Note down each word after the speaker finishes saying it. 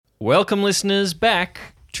Welcome, listeners,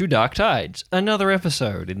 back to Dark Tides, another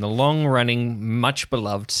episode in the long-running,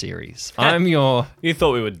 much-beloved series. I'm your... You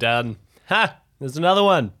thought we were done. Ha! There's another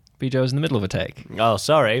one. BJ's in the middle of a take. Oh,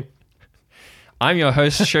 sorry. I'm your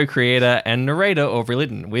host, show creator, and narrator, Aubrey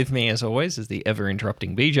Liddon. With me, as always, is the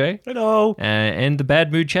ever-interrupting BJ. Hello. And the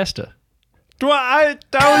bad mood Chester. That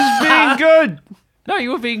was being good. No,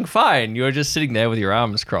 you were being fine. You were just sitting there with your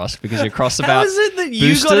arms crossed because you're cross about How is it that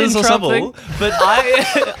you got in boosters or trouble, something? but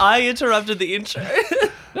I interrupted the intro?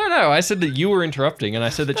 No, I said that you were interrupting, and I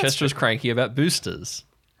said that Chester was cranky about boosters.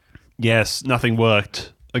 Yes, nothing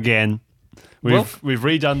worked again. We've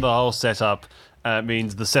redone the whole setup. It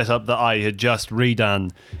means the setup that I had just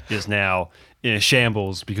redone is now in a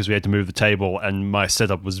shambles because we had to move the table, and my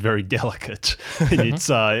setup was very delicate. And it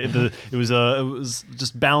was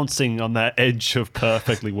just bouncing on that edge of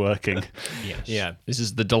perfectly working. Yes. Yeah. This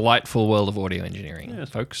is the delightful world of audio engineering,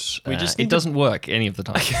 folks. We just it need to- doesn't work any of the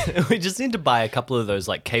time. We just need to buy a couple of those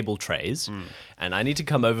like cable trays, and I need to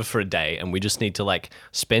come over for a day, and we just need to like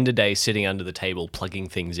spend a day sitting under the table plugging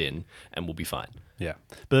things in, and we'll be fine. Yeah.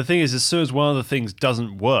 But the thing is, as soon as one of the things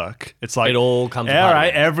doesn't work, it's like... It all comes all apart right,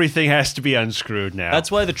 again. everything has to be unscrewed now.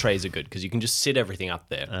 That's why the trays are good, because you can just sit everything up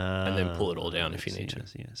there and then pull it all down if you need to.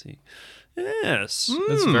 Yes.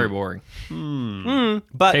 That's very boring.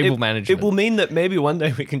 But Table it management. will mean that maybe one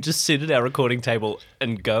day we can just sit at our recording table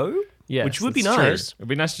and go, Yes, which would be that's true. nice. It'd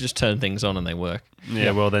be nice to just turn things on and they work.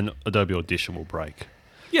 Yeah, well, then Adobe Audition will break.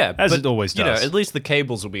 Yeah, As but, it always You know, does. at least the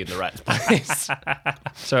cables will be in the right place.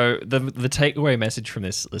 So the takeaway message from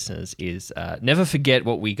this, listeners, is never forget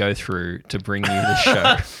what we go through to bring you the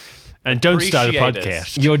show. And don't start a Appreciate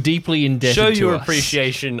us. podcast. You're deeply indebted Show to your us.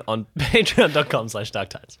 appreciation on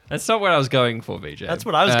patreon.com/darktides. That's not what I was going for, BJ. That's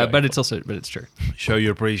what I was going But for. it's true. Show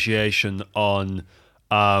your appreciation on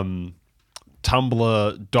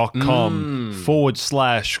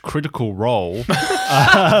tumblr.com/critical role.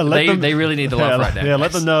 They really need the love right now. Yeah,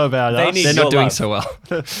 let them know about They us. need They're your not doing love. so well.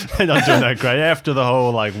 They're not doing that great. After the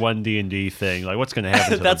whole like 1D&D thing, like what's going to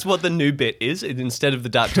happen to That's them? what the new bit is. Instead of the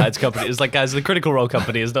Dark Tides company, it's like, guys, the Critical Role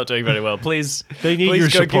company is not doing very well. Please, They need please your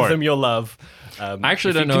go support. give them your love. I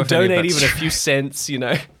actually if don't you know can if any of donate that's even a true. few cents, you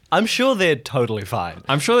know. I'm sure they're totally fine.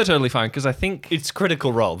 I'm sure they're totally fine because I think It's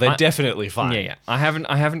Critical Role. They're definitely fine. Yeah. I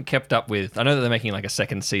haven't kept up with. I know that they're making like a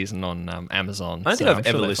second season on Amazon. I don't think so I've I'm sure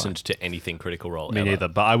ever they're listened to anything Critical Role. Me ever. neither.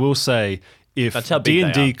 But I will say, if That's how big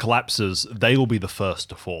they D&D are. collapses, they will be the first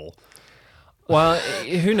to fall. fine. Well,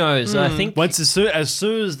 who knows? I think As soon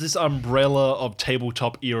as this umbrella of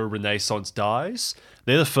tabletop era renaissance dies,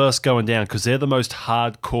 they're the first going down because they're the most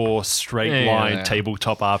hardcore straight line Yeah.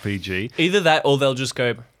 tabletop RPG. Either that or they'll just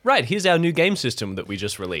go, right, here's our new game system that we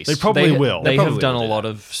just released. They probably will. They probably have done will a do lot that.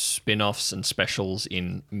 of spin-offs and specials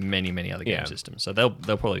in many other game Yeah. systems, so they'll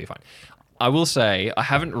probably be fine. I will say I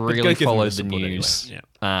haven't go really give them followed the the support anyway. news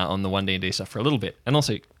on the 1D&D stuff for a little bit, and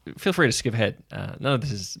also feel free to skip ahead. None of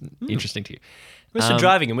this is interesting to you. Mr.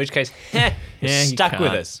 Driving, in which case, you're you stuck with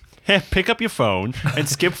can't. us. Pick up your phone and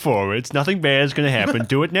skip forwards. Nothing bad is going to happen.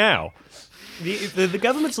 Do it now. The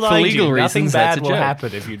government's lying legal to you. Nothing reasons, that's bad a will joke.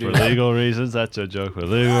 happen if you do For that. legal reasons, that's a joke. For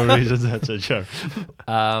legal reasons, that's a joke.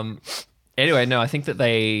 Anyway, no, I think that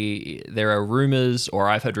there are rumors, or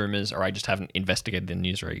I've heard rumors, or I just haven't investigated the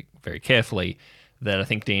news very carefully, that I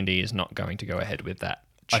think D&D is not going to go ahead with that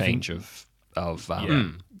change of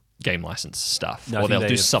game license stuff, or they'll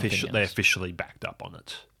do something else. They officially backed up on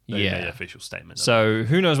it. They Yeah. made an official statement. So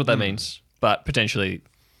who knows what that means, but potentially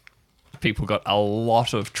people got a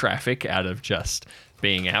lot of traffic out of just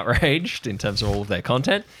being outraged in terms of all of their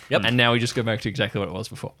content. Yep. And now we just go back to exactly what it was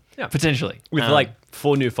before. Yeah. Potentially. With like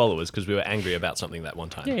 4 new followers because we were angry about something that one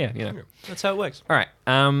time. Yeah, you know. That's how it works. All right.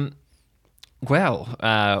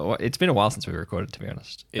 It's been a while since we recorded, to be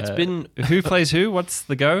honest. It's been- Who plays who? What's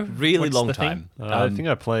the go? Really What's long the time. I think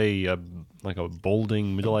I play like a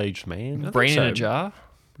balding middle-aged man. thing? Brain in so. a jar?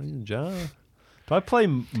 Brain in a jar. Do I play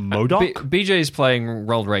Modoc? BJ's playing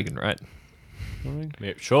Ronald Reagan, right?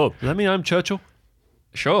 Yeah, sure. Does that mean I'm Churchill?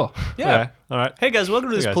 Sure. Yeah. Okay, all right. Hey guys, welcome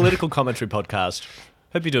to this guys. political commentary podcast.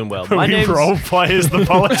 Hope you're doing well. My My name's role players, the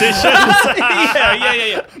politicians.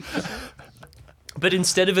 yeah. But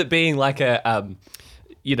instead of it being like a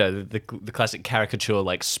the classic caricature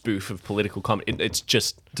like spoof of political comedy, it's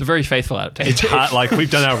just It's a very faithful adaptation. It's hard. Like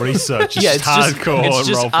we've done our research. It's yeah, just hardcore it's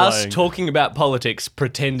just role us playing. talking about politics,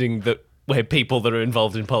 pretending that we're people that are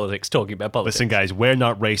involved in politics talking about politics. Listen, guys, we're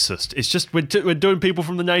not racist. It's just we're doing people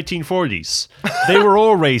from the 1940s. They were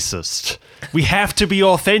all racist. We have to be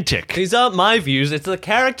authentic. These aren't my views. It's the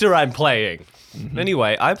character I'm playing.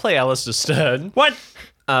 Anyway, I play Alistair Stern. What?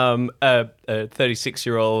 A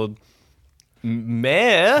 36-year-old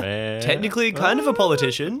Mayor, technically kind of a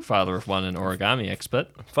politician, Father of one, an origami expert.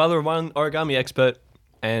 father of one, origami expert,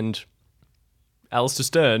 and Alistair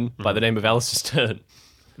Stern by the name of Alistair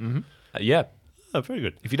Stern. Yeah. Oh, very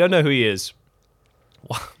good. If you don't know who he is,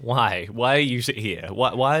 why? Why are you here?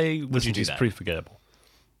 Why would you do He's that? pretty forgettable.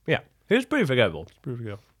 Yeah, he was pretty forgettable. Pretty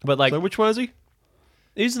forgettable. But like, So which one is he?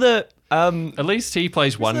 he's the At least he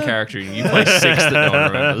plays one character and you play 6 that no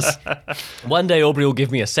one remembers. one day Aubrey will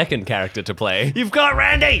give me a second character to play. You've got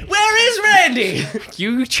Randy. Where is Randy?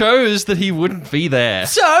 You chose that he wouldn't be there.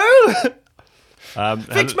 So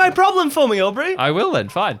Fix my problem for me, Aubrey. I will then,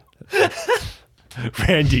 fine.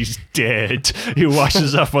 Randy's dead. He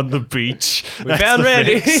washes up on the beach. We found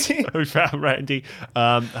Randy. We found Randy.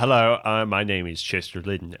 Hello, my name is Chester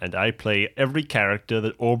Lydon, and I play every character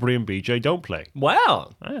that Aubrey and BJ don't play.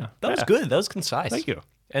 Wow, Yeah. that was good. That was concise. Thank you.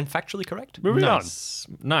 And factually correct. Moving Nice.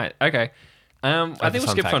 Nice. Okay. I think a we'll fun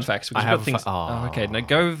skip fun fact. facts because I we've have got a things. fun- Oh, okay, now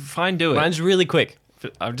go do it. Mine's really quick.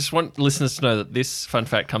 I just want listeners to know that this fun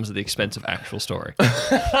fact comes at the expense of actual story.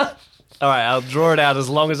 All right, I'll draw it out as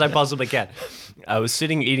long as I possibly can. I was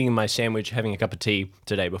sitting eating my sandwich, having a cup of tea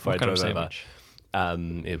today before What I kind of drove over.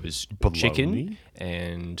 sandwich? It was Bologna? chicken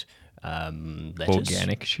and lettuce.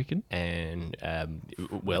 Organic chicken. And,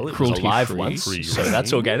 well, it was Cruelty a live free. one, Free so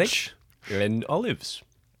that's organic. And olives.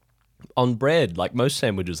 On bread, like most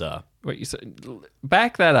sandwiches are. Wait, you said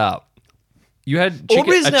back that up. You had chicken,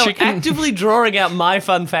 Aubrey's a now chicken. actively drawing out my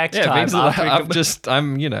fun fact Yeah, time. means after that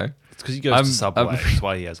I'm It's because he goes I'm- to Subway. That's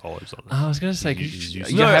why he has olives on it. I was going to say, He's used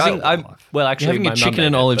to you're No, having, I'm well, actually, you're having my a mum chicken made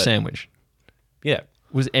and it, olive but- sandwich. Yeah.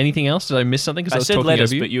 Was anything else? Did I miss something? Because I I was said talking lettuce,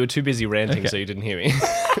 over you. but you were too busy ranting, Okay. so you didn't hear me.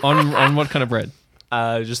 on what kind of bread?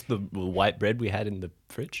 Just the white bread we had in the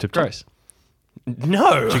fridge. Gross.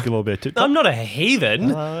 No, Chicken a little bit. Tip I'm not a heathen.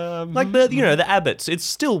 Like the the Abbott's, it's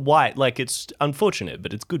still white. Like it's unfortunate,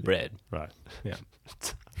 but it's good bread. Right. Yeah.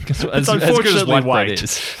 It's unfortunately white.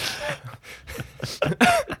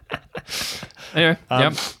 Anyway,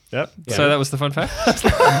 yep. Yep. So that was the fun fact.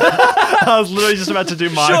 I was literally just about to do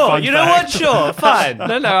my Sure, fun you know fact. what? Sure, fine.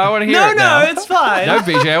 No, I want to hear No, it now. it's fine. No,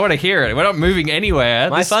 BJ, I want to hear it. We're not moving anywhere.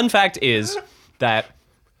 My This- fun fact is that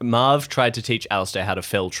Marv tried to teach Alistair how to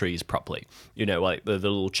fell trees properly. You know, like the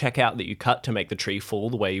little checkout that you cut to make the tree fall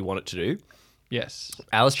the way you want it to do. Yes.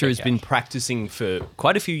 Alistair has been practicing for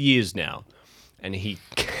quite a few years now, and he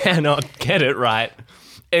cannot get it right.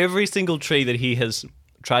 Every single tree that he has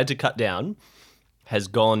tried to cut down has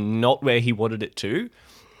gone not where he wanted it to,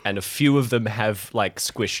 and a few of them have like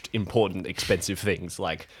squished important, expensive things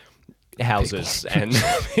like houses and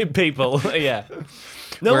people. Yeah,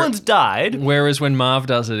 no Where- one's died. Whereas when Marv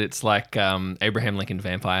does it, it's like Abraham Lincoln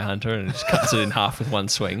Vampire Hunter and it just cuts it in half with one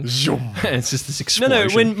swing. And it's just this No,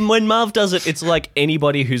 explosion. when Marv does it, it's like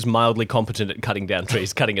anybody who's mildly competent at cutting down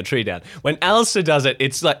trees, cutting a tree down. When Alistair does it,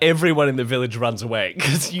 it's like everyone in the village runs away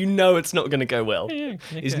because you know it's not going to go well.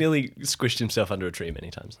 He's nearly squished himself under a tree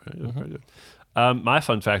many times. Very good. My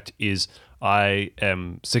fun fact is I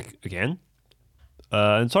am sick again.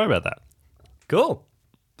 And sorry about that. Cool.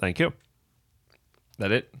 Thank you.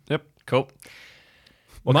 That it? Yep. Cool.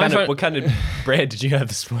 What kind of bread did you have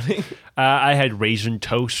this morning? I had raisin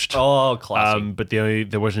toast. Oh, classic. But there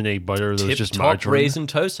wasn't any butter. There was just Tip-top margarine. raisin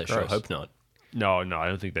toast? I sure hope not. No, I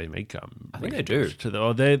don't think they make I think raisin they do. toast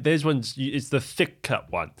to there's ones. It's the thick cut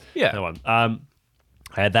one. Yeah. That one.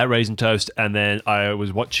 I had that raisin toast, and then I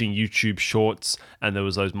was watching YouTube shorts, and there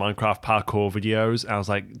was those Minecraft parkour videos. And I was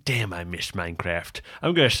like, "Damn, I missed Minecraft.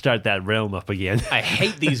 I'm gonna start that realm up again." I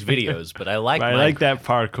hate these videos, but I like I Minecraft. like that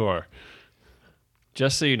parkour.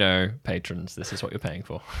 Just so you know, patrons, this is what you're paying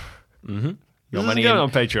for. This isn't going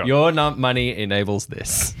on Patreon. Your money enables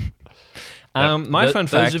this. My fun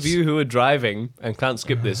fact. Those of you who are driving and can't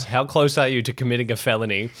skip this, how close are you to committing a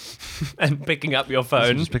felony and picking up your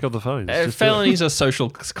phone? Just pick up the phone. Just do it. Felonies are social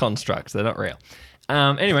constructs. They're not real.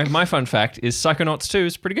 Anyway, my fun fact is Psychonauts 2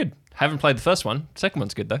 is pretty good. Haven't played the first one. Second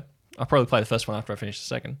one's good, though. I'll probably play the first one after I finish the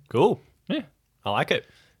second. Cool. Yeah. I like it.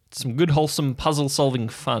 Some good, wholesome puzzle-solving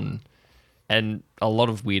fun. And a lot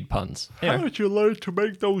of weird puns. How did you learn to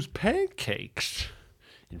make those pancakes?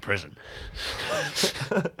 In prison.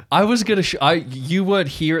 I was gonna. You weren't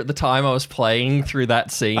here at the time I was playing through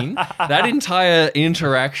that scene. That entire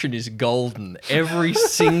interaction is golden. Every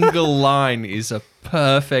single line is a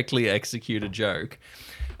perfectly executed joke.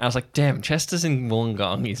 I was like, "Damn, Chester's in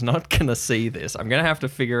Wollongong. He's not gonna see this. I'm gonna have to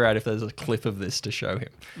figure out if there's a clip of this to show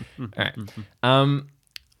him." All right.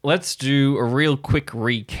 Let's do a real quick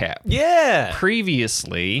recap. Yeah.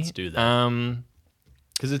 Previously, Let's do that.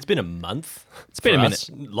 Because it's been a month. It's been a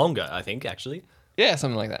Longer, I think, actually. Yeah,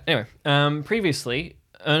 something like that. Anyway, previously,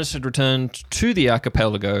 Ernest had returned to the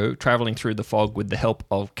archipelago, traveling through the fog with the help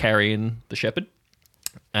of Carrion the shepherd.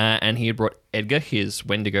 And he had brought Edgar, his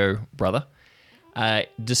Wendigo brother,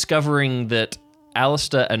 discovering that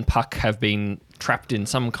Alistair and Puck have been trapped in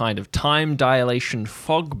some kind of time dilation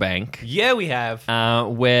fog bank. Yeah, we have.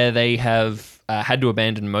 Where they have had to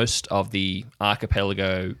abandon most of the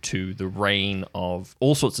archipelago to the reign of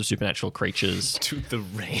all sorts of supernatural creatures. To the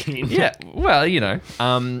rain. Yeah, well,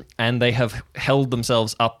 and they have held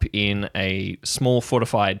themselves up in a small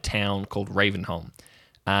fortified town called Ravenholm.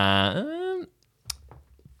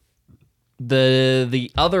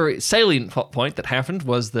 The other salient plot point that happened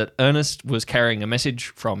was that Ernest was carrying a message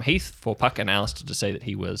from Heath for Puck and Alistair to say that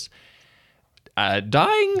he was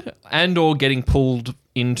dying and or getting pulled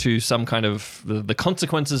into some kind of the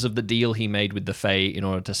consequences of the deal he made with the Fae in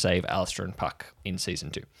order to save Alistair and Puck in Season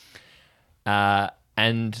 2.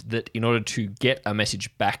 And that in order to get a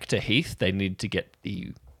message back to Heath, they needed to get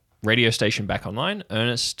the radio station back online.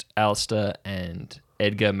 Ernest, Alistair, and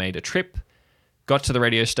Edgar made a trip, got to the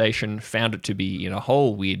radio station, found it to be in a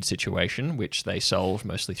whole weird situation, which they solved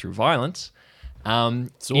mostly through violence.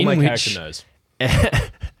 It's all my character knows.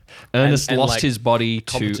 Ernest And lost like, his body to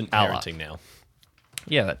competent Allah. parenting now.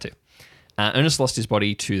 Yeah, that too. Ernest lost his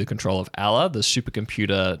body to the control of Allah, the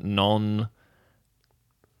supercomputer non-human.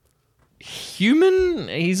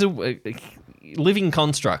 He's a living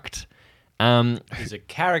construct. He's a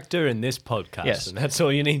character in this podcast, Yes. and that's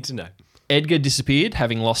all you need to know. Edgar disappeared,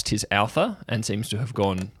 having lost his Alpha, and seems to have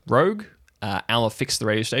gone rogue. Allah fixed the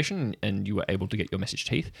radio station, and you were able to get your message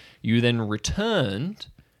to Heath. You then returned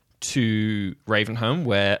to Ravenholm,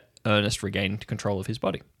 where Ernest regained control of his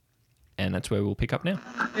body. And that's where we'll pick up now.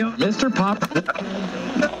 Mr. Pop.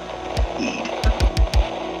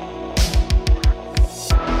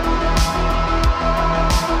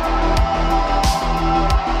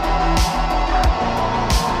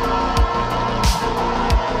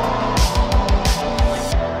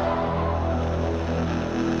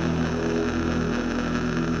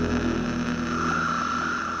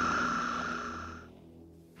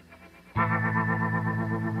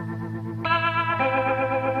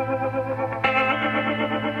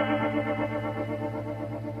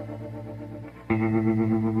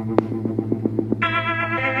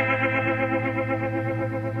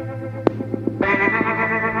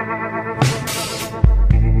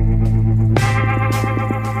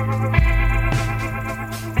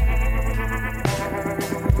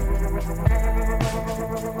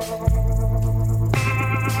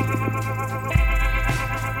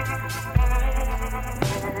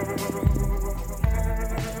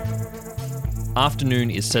 Afternoon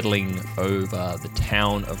is settling over the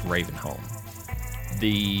town of Ravenholm.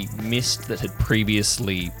 The mist that had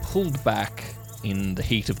previously pulled back in the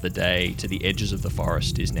heat of the day to the edges of the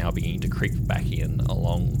forest is now beginning to creep back in,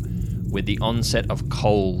 along with the onset of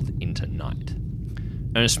cold into night.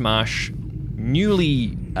 Ernest Marsh,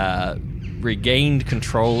 newly regained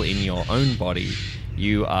control in your own body,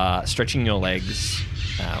 you are stretching your legs,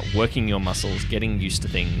 working your muscles, getting used to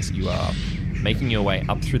things. You are making your way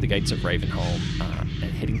up through the gates of Ravenholm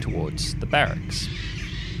and heading towards the barracks.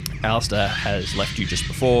 Alistair has left you just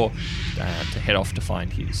before to head off to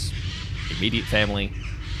find his immediate family,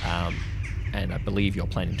 and I believe you're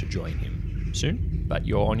planning to join him soon, but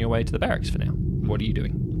you're on your way to the barracks for now. What are you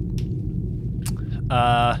doing?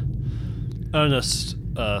 Ernest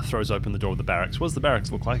throws open the door of the barracks. What does the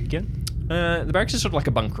barracks look like again? The barracks is sort of like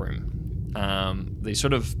a bunk room. The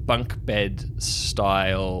sort of bunk bed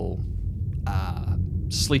style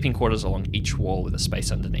sleeping quarters along each wall with a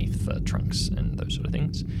space underneath for trunks and those sort of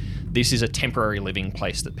things. This is a temporary living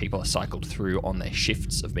place that people are cycled through on their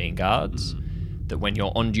shifts of being guards. That when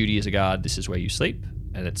you're on duty as a guard, this is where you sleep.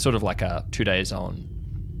 And it's sort of like a 2 days on,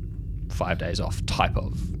 5 days off type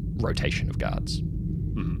of rotation of guards.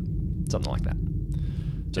 Something like that.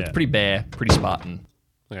 So Yeah. it's pretty bare, pretty Spartan.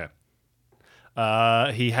 Okay.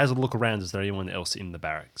 He has a look around. Is there anyone else in the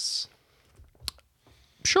barracks?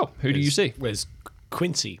 Sure. Who do you see? Where's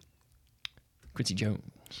Quincy? Quincy Jones.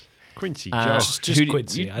 Quincy Just who do-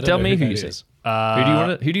 Quincy. you I don't tell know me who that you see. is.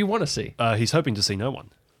 Who do you want to see? He's hoping to see no one.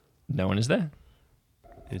 No one is there.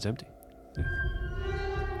 It's empty.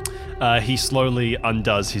 He slowly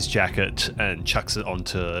undoes his jacket and chucks it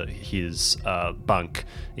onto his bunk.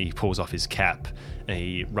 He pulls off his cap and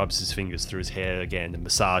he rubs his fingers through his hair again and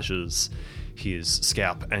massages his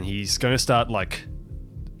scalp. And he's going to start like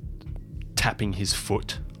tapping his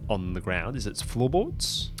foot on the ground. Is it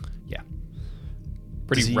floorboards? Yeah. Does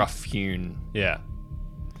Pretty he- rough hewn Yeah.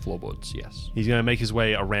 floorboards, yes. He's going to make his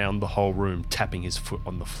way around the whole room, tapping his foot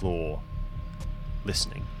on the floor,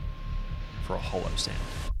 listening for a hollow sound.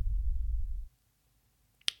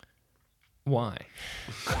 Why?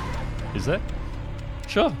 Is there?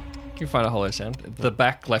 Sure. You can find a hollow sound. The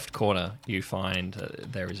back left corner, you find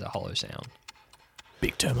there is a hollow sound.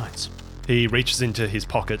 Big termites. He reaches into his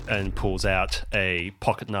pocket and pulls out a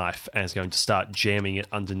pocket knife and is going to start jamming it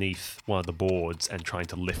underneath one of the boards and trying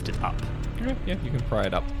to lift it up. Yeah, you can pry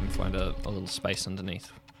it up and find a little space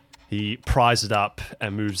underneath. He pries it up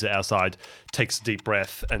and moves it outside, takes a deep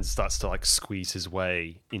breath and starts to like squeeze his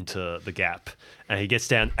way into the gap. And he gets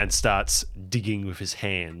down and starts digging with his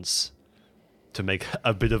hands to make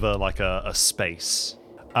a bit of a space.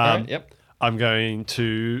 Alright, yep. I'm going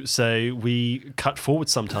to say we cut forward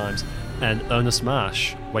sometimes and Ernest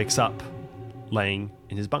Marsh wakes up laying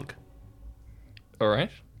in his bunk. All right.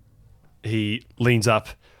 He leans up,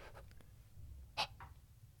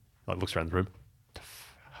 like looks around the room.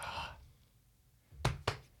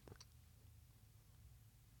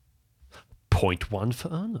 Point one for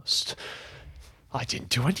Ernest. I didn't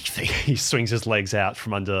do anything. He swings his legs out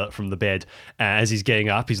from the bed. As he's getting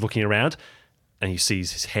up, he's looking around and he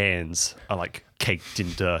sees his hands are like caked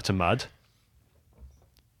in dirt and mud.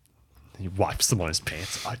 He wipes them on his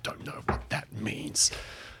pants. I don't know what that means.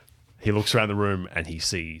 He looks around the room and he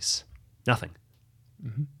sees nothing.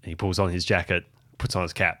 Mm-hmm. He pulls on his jacket, puts on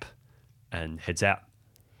his cap, and heads out.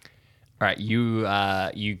 All right, you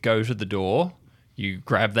go to the door, you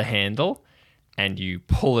grab the handle, and you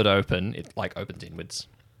pull it open. It like opens inwards,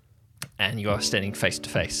 and you are standing face to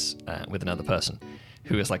face with another person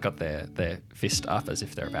who has like got their fist up as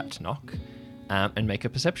if they're about to knock. And make a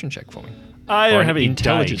perception check for me. I Or don't an have any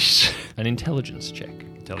intelligence. dice. An intelligence check.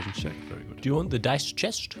 Intelligence check, very good. Do you want the dice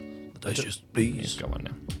chest? The dice chest, Yes, go on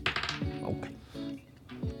now. Okay.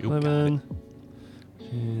 11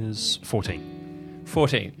 is 14.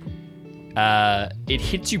 14. It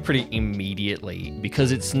hits you pretty immediately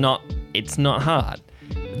because it's not hard.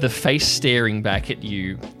 The face staring back at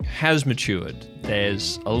you has matured.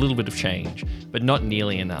 There's a little bit of change, but not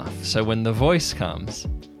nearly enough. So when the voice comes,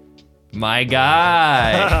 my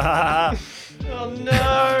guy. Oh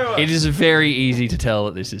no! It is very easy to tell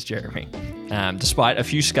that this is Jeremy. Despite a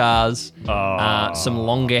few scars, some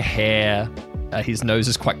longer hair, his nose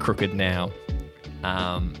is quite crooked now.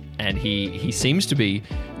 And he seems to be,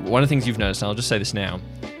 one of the things you've noticed, and I'll just say this now,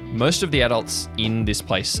 most of the adults in this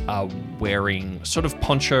place are wearing sort of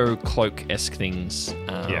poncho cloak-esque things.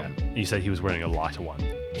 Yeah, you said he was wearing a lighter one.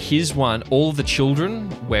 His one, all the children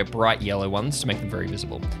wear bright yellow ones to make them very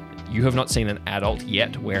visible. You have not seen an adult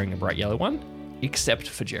yet wearing a bright yellow one, except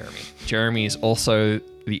for Jeremy. Jeremy is also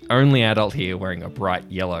the only adult here wearing a bright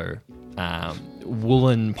yellow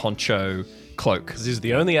woolen poncho cloak. Because he's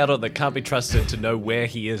the only adult that can't be trusted to know where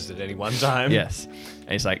he is at any one time. Yes. And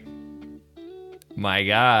he's like, my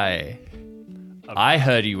guy, I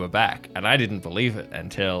heard you were back, and I didn't believe it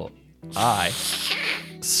until I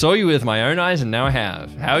saw you with my own eyes, and now I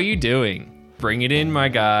have. How are you doing? Bring it in, my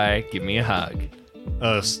guy. Give me a hug.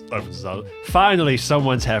 Finally,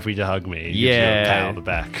 someone's happy to hug me. Gives you a pat on the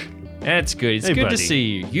back. That's good. It's Hey, good buddy. to see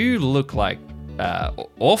you. You look like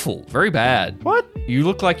awful, very bad. What? You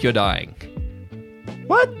look like you're dying.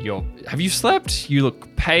 What? Have you slept? You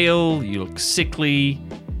look pale. You look sickly.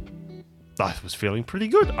 I was feeling pretty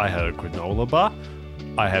good. I had a granola bar.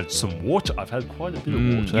 I had some water. I've had quite a bit of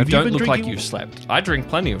water. You Have don't been look like drinking you've slept. I drink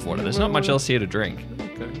plenty of water. There's not much else here to drink.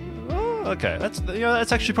 Okay.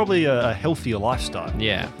 That's actually probably a healthier lifestyle.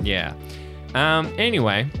 Yeah.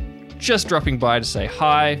 Anyway, just dropping by to say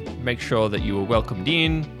hi, make sure that you were welcomed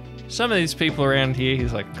in. Some of these people around here,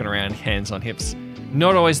 he's like looking around, hands on hips,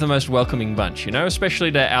 not always the most welcoming bunch,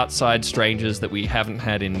 especially to outside strangers that we haven't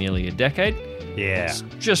had in nearly a decade. Yeah.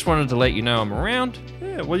 Just wanted to let you know I'm around.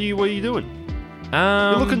 Yeah. What are you doing?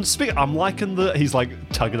 You're looking speak. I'm liking the. He's like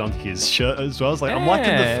tugging on his shirt as well. It's like I'm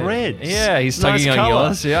liking the threads. Yeah, he's Nice tugging on colour.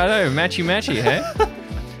 yours. Yeah, I know, matchy, hey?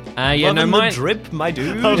 Loving mine. the drip, my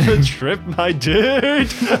dude. On the trip, my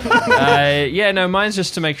dude. Mine's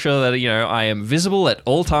just to make sure that I am visible at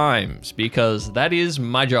all times because that is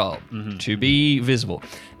my job to be visible.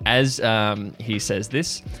 As he says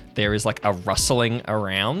this, there is like a rustling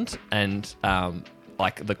around, and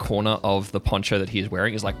like the corner of the poncho that he is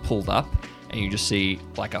wearing is like pulled up, and you just see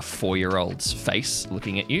like a 4-year-old's face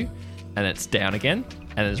looking at you, and it's down again,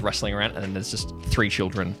 and there's rustling around, and then there's just 3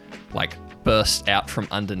 children like burst out from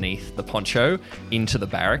underneath the poncho into the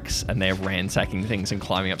barracks, and they're ransacking things and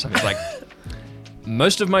climbing up something. It's like,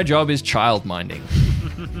 most of my job is child minding.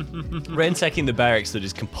 Ransacking the barracks that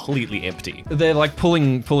is completely empty. They're like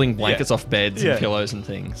pulling blankets off beds Yeah. and pillows and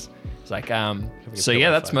things. It's like, so pillow yeah,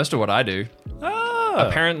 that's fight. most of what I do.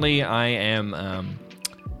 Apparently I am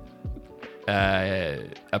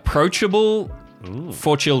approachable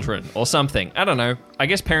for children or something. I don't know. I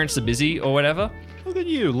guess parents are busy or whatever. Look at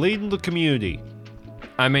you, leading the community.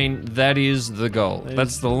 I mean, that is the goal.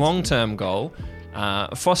 That's the long-term goal.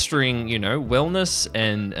 Fostering, wellness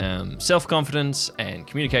and self-confidence and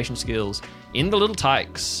communication skills in the little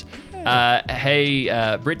tykes.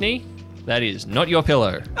 Hey, Brittany, that is not your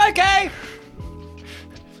pillow. Okay.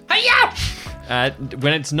 Hey-ya!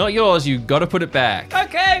 When it's not yours, you got to put it back.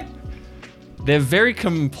 Okay. They're very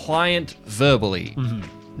compliant verbally,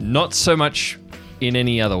 not so much in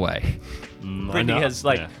any other way. Brittany has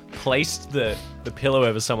placed the pillow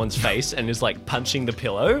over someone's face and is punching the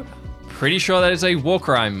pillow. Pretty sure that is a war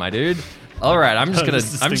crime, my dude. All right, I'm just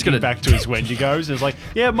gonna back to his Wendigos. It's like,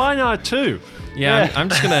 yeah, mine are too. Yeah, I'm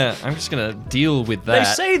just gonna deal with They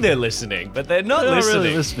that. say they're listening, but they're not They're not listening.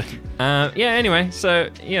 really listening. Anyway, so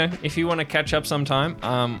if you want to catch up sometime,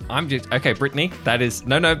 I'm just okay, Brittany. That is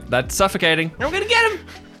no, that's suffocating. I'm gonna get him.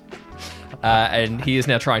 And he is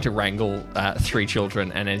now trying to wrangle 3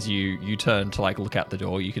 children. And as you turn to look out the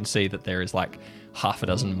door, you can see that there is half a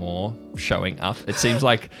dozen more showing up. It seems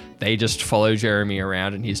like they just follow Jeremy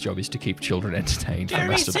around, and his job is to keep children entertained for the Jeremy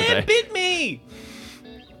rest of the Sam day. bit me.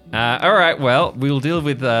 All right, well, we'll deal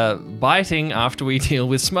with biting after we deal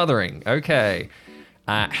with smothering. Okay.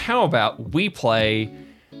 How about we play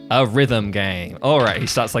a rhythm game? All right, he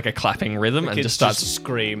starts a clapping rhythm and Kids just starts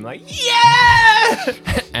scream yeah!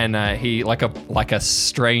 and he like a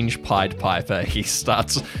strange Pied Piper, he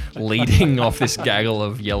starts leading off this gaggle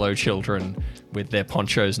of yellow children with their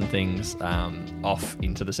ponchos and things off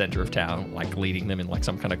into the center of town, leading them in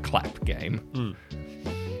some kind of clap game.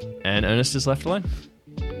 And Ernest is left alone.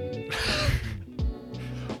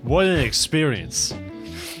 What an experience.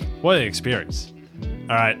 What an experience.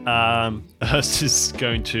 All right, Ernest is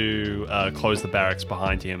going to close the barracks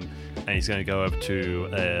behind him, and he's going to go over to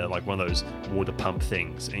one of those water pump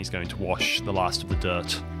things, and he's going to wash the last of the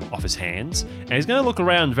dirt off his hands. And he's going to look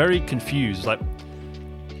around very confused,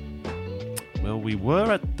 well, we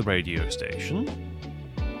were at the radio station.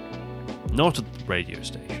 Not at the radio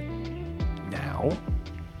station. Now.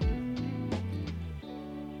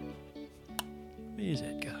 Where's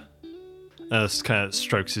Edgar? Ernest kind of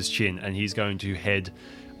strokes his chin, and he's going to head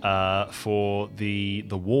for the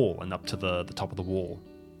wall and up to the top of the wall.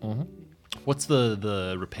 Mm-hmm. What's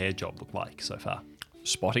the repair job look like so far?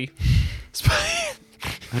 Spotty.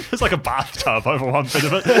 There's a bathtub over one bit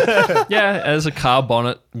of it. Yeah, there's a car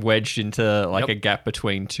bonnet wedged into a gap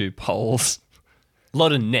between 2 poles. A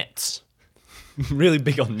lot of nets. Really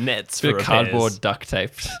big on nets. Bit for of cardboard repairs. duct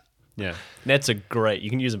taped. Yeah. Nets are great. You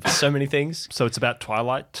can use them for so many things. So it's about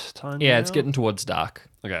twilight time. Yeah, now? it's getting towards dark.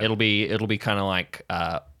 Okay. It'll be kind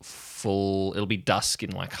of full. It'll be dusk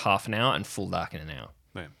in half an hour and full dark in an hour.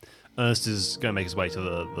 Right. Ernest is going to make his way to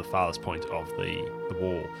the farthest point of the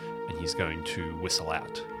wall, and he's going to whistle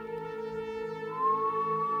out.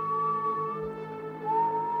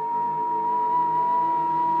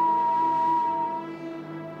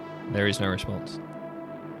 There is no response.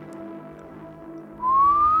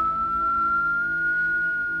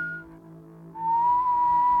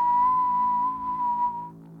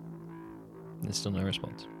 There's still no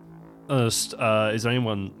response. Ernest, is there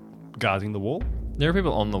anyone guarding the wall? There are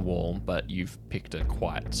people on the wall, but you've picked a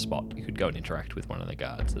quiet spot. You could go and interact with one of the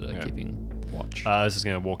guards that are keeping watch. Ernest is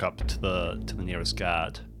going to walk up to the nearest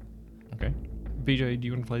guard. Okay. BJ, do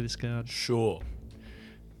you want to play this guard? Sure.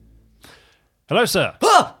 Hello, sir.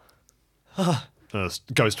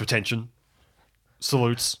 Ernest goes to attention,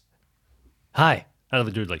 salutes. Hi. Hello,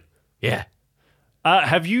 doodly. Yeah.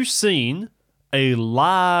 Have you seen a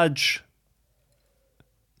large...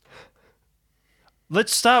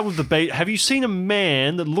 Let's start with the bait. Have you seen a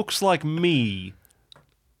man that looks like me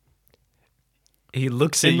He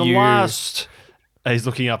looks at in the you. last... He's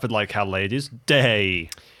looking up at how late it is. Day.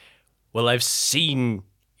 Well, I've seen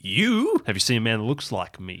you. Have you seen a man that looks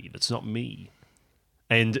like me? That's not me.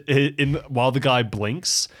 And while the guy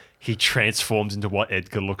blinks, he transforms into what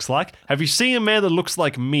Edgar looks like. Have you seen a man that looks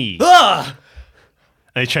like me? Ah!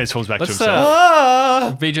 And he transforms back to Let's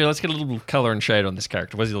himself. BJ, let's get a little color and shade on this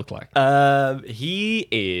character. What does he look like? He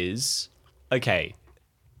is okay.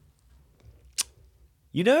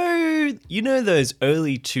 You know those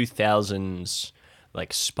early 2000s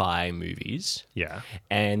spy movies? Yeah.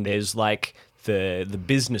 And there's the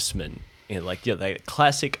businessman, the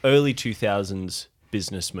classic early 2000s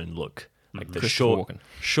businessman look, the Christopher short Walken.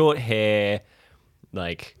 short hair,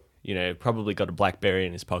 probably got a BlackBerry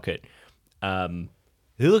in his pocket.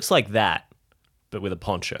 He looks like that, but with a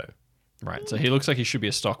poncho. Right, so he looks like he should be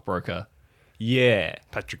a stockbroker. Yeah,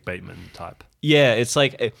 Patrick Bateman type. yeah. It's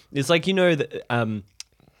like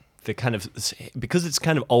the kind of, because it's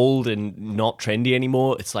kind of old and not trendy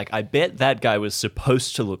anymore, it's like, I bet that guy was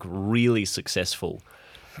supposed to look really successful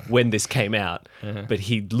when this came out, but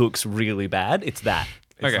he looks really bad. It's that.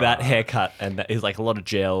 It's Okay. that haircut, and that is like a lot of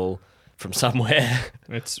gel from somewhere.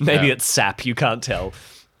 It's Maybe it's sap, you can't tell.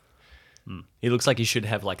 He looks like he should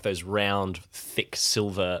have like those round, thick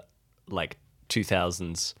silver, like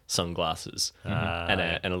 2000s sunglasses and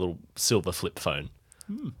a little silver flip phone.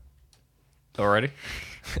 already.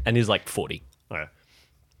 And he's like 40. All right.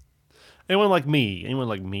 Anyone like me? Anyone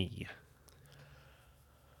like me?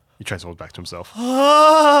 He transforms back to himself. Okay,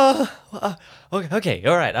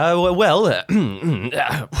 all right.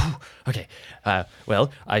 Okay.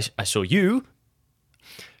 Well, I saw you.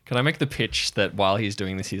 Can I make the pitch that while he's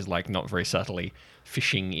doing this, he's like not very subtly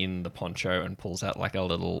fishing in the poncho and pulls out like a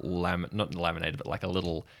little not laminated, but like a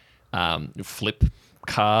little flip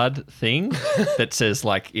card thing that says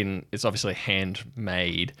like it's obviously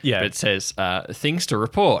handmade. Yeah. But it says things to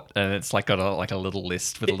report, and it's like got a little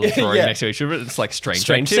list with a little drawing Yeah. next to each of it. It's like strange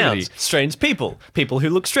sounds, activity. strange people who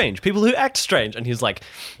look strange, people who act strange. And he's like,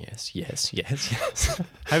 yes.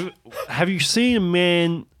 Have you seen a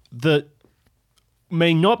man that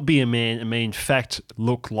may not be a man and may in fact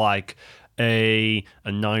look like a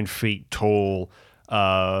 9 feet tall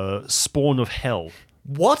spawn of hell?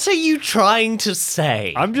 What are you trying to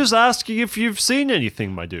say? I'm just asking if you've seen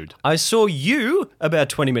anything, my dude. I saw you about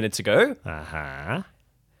 20 minutes ago, Uh-huh.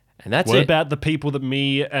 and that's What it. about the people that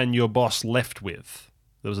me and your boss left with?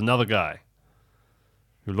 There was another guy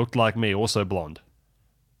who looked like me, also blonde.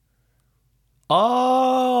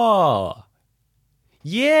 Oh,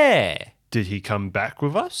 yeah. Did he come back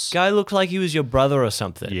with us? Guy looked like he was your brother or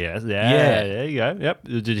something. Yeah, Yeah. there you go. Yep.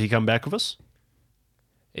 Did he come back with us?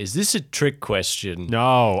 Is this a trick question?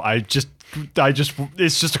 No, it's just a question.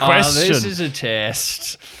 Oh, this is a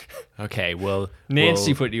test. Okay, well,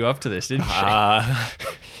 Nancy put you up to this, didn't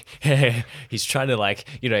she? he's trying to like,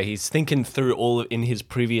 he's thinking through in his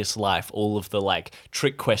previous life, all of the like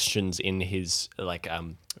trick questions in his like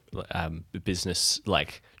business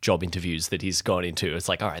like job interviews that he's gone into. It's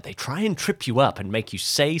like, all right, they try and trip you up and make you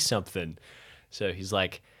say something. So he's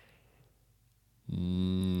like,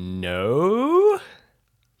 no,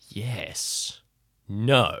 yes,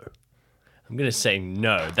 no. I'm going to say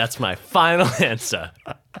no. That's my final answer.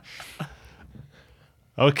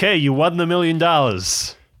 Okay, you won the $1 million.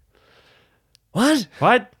 What?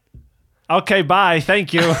 What? Okay, bye.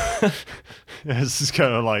 Thank you. This is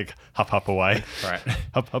kind of like hop away. Right.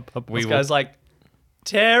 Hop. This guy's like,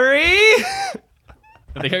 Terry, I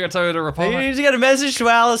think I got told to you reply. need to get a message to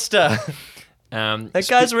Alistair. That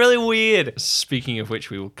guy's really weird. Speaking of which,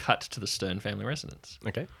 we will cut to the Stern family residence.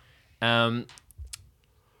 Okay.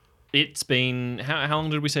 It's been how long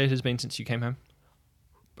did we say it has been since you came home?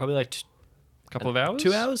 Probably like A couple of hours.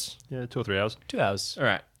 2 hours? Yeah, 2 or 3 hours. 2 hours. All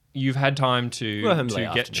right. You've had time to Well, home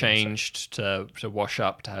late get afternoon, changed, to wash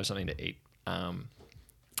up, to have something to eat.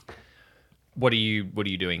 What are you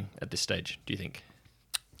doing at this stage, do you think?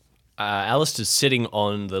 Alistair's sitting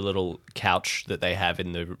on the little couch that they have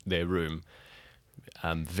in their room,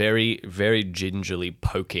 very, very gingerly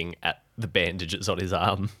poking at the bandages on his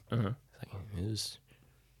arm. Uh-huh.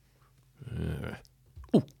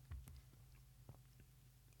 Ooh.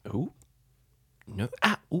 Ooh. No.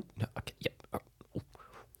 Ah. Ooh. No. Okay. Yep.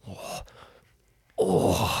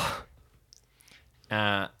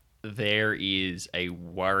 There is a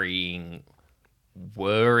whirring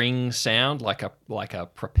sound, like a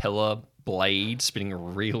propeller blade spinning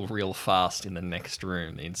real fast in the next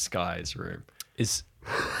room, in Sky's room. Is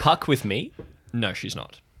Puck with me? No, she's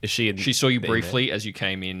not. Is she? She saw you briefly as you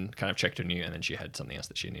came in, kind of checked on you, and then she had something else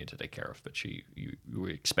that she needed to take care of. But you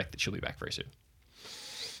expect that she'll be back very soon.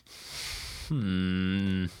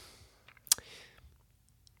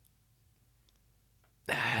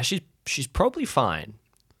 She's probably fine.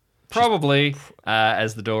 Probably,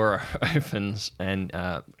 as the door opens and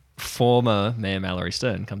former Mayor Mallory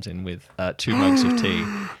Stern comes in with 2 mugs of tea.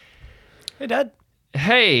 Hey, Dad.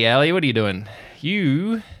 Hey, Allie, what are you doing?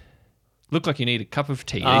 You look like you need a cup of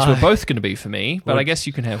tea. These were both going to be for me, but I guess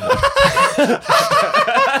you can have one.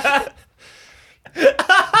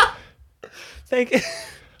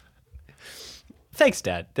 Thanks,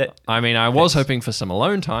 Dad. I mean, I was hoping for some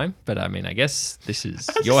alone time, but I mean, I guess this is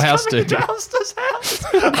your house to do. Alistair's house.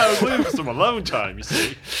 I was looking for some alone time, you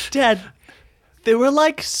see. Dad, there were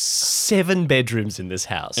like 7 bedrooms in this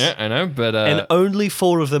house. Yeah, I know, but And only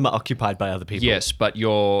 4 of them are occupied by other people. yes, but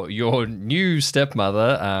your new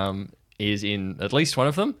stepmother is in at least one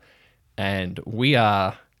of them, and we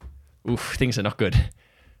are. Oof, things are not good.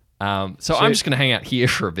 So I'm just going to hang out here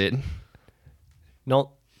for a bit.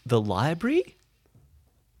 Not the library?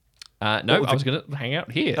 No, I was going to hang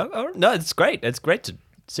out here. Oh, no, it's great. It's great to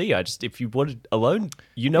see you. If you wanted alone, I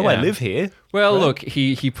Yeah. live here. Well, look,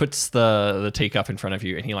 he puts the teacup in front of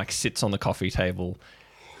you, and he like sits on the coffee table,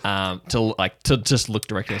 to just look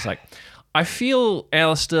directly. It's like, I feel,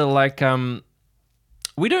 Alistair, like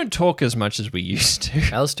we don't talk as much as we used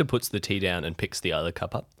to. Alistair puts the tea down and picks the other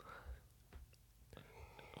cup up.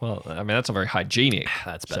 Well, I mean that's not very hygienic.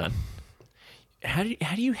 That's better. How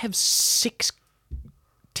do you have 6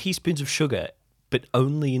 teaspoons of sugar, but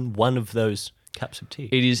only in one of those cups of tea?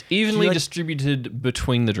 It is evenly like- distributed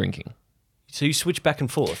between the drinking. So you switch back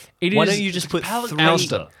and forth. It Why is- don't you just put 3?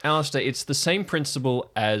 Alistair, it's the same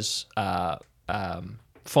principle as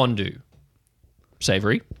fondue.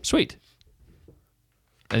 Savory, sweet.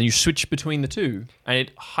 And you switch between the two, and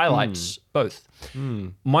it highlights both.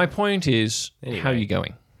 My point is, how are Anyway. you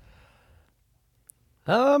going?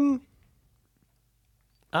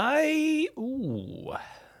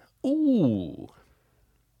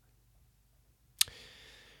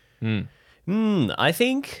 I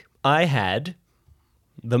think I had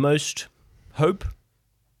the most hope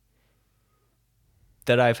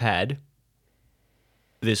that I've had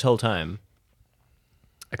this whole time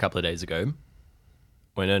a couple of days ago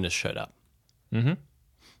when Ernest showed up.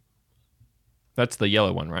 That's the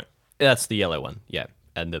yellow one, right? That's the yellow one, yeah,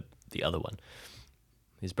 and the other one,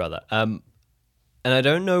 his brother. And I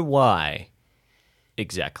don't know why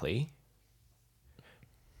exactly.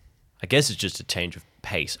 I guess it's just a change of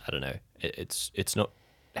pace. I don't know. It's not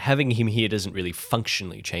having him here doesn't really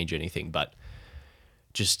functionally change anything, but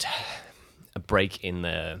just a break in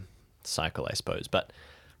the cycle, I suppose. But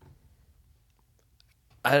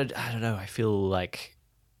I don't know. I feel like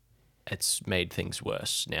it's made things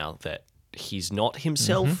worse now that he's not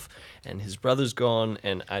himself and his brother's gone,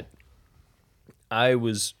 and I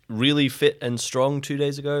was really fit and strong 2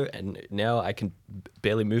 days ago, and now I can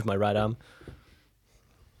barely move my right arm.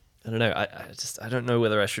 I don't know. I don't know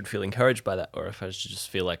whether I should feel encouraged by that or if I should just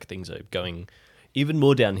feel like things are going even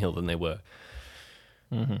more downhill than they were.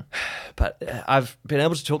 But I've been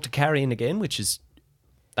able to talk to Carrion again,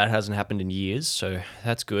 that hasn't happened in years, so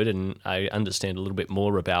that's good, and I understand a little bit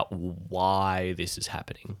more about why this is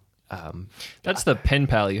happening. That's the pen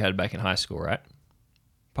pal you had back in high school, right?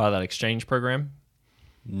 Part of that exchange program?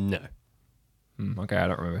 No. Okay, I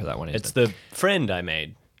don't remember who that one is. It's then. the friend I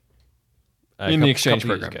made. In the exchange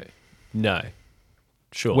couple years program? ago. No.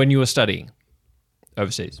 Sure. When you were studying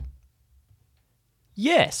overseas.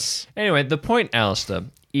 Yes. Anyway, the point, Alistair,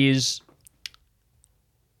 is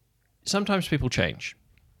sometimes people change.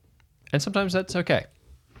 And sometimes that's okay.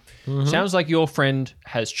 Sounds like your friend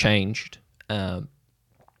has changed in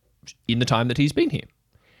the time that he's been here.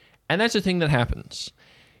 And that's a thing that happens.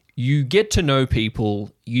 You get to know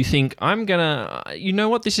people. You think, you know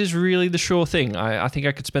what? This is really the sure thing. I think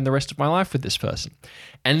I could spend the rest of my life with this person.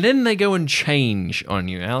 And then they go and change on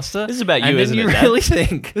you, Alistair. This is about you, and then isn't you it, Dad? really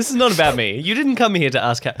think, This is not about me. You didn't come here to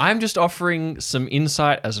ask how... I'm just offering some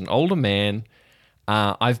insight as an older man.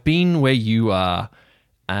 I've been where you are,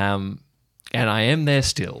 and I am there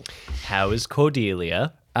still. How is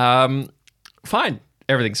Cordelia? Fine.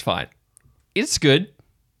 Everything's fine. It's good.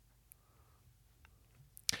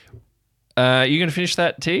 You going to finish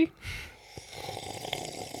that tea?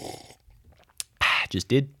 Just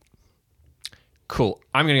did. Cool.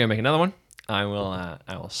 I'm going to go make another one. I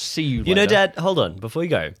will see you later. You know, Dad, hold on. Before you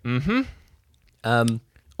go.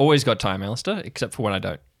 Always got time, Alistair, except for when I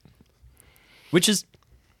don't. Which is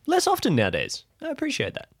less often nowadays. I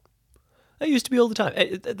appreciate that. I used to be all the time.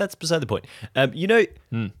 That's beside the point. You know,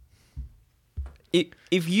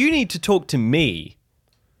 if you need to talk to me,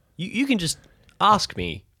 you can just ask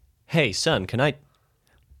me, hey, son, can I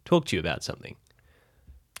talk to you about something?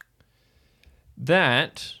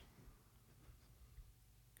 That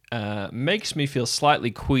makes me feel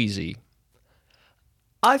slightly queasy.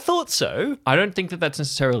 I thought so. I don't think that that's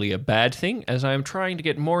necessarily a bad thing, as I am trying to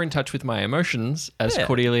get more in touch with my emotions, as Yeah.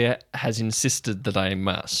 Cordelia has insisted that I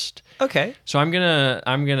must. Okay. So I'm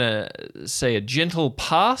gonna say a gentle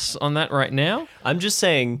pass on that right now, I'm just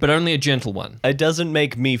saying, but only a gentle one. it doesn't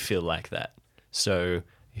make me feel like that. So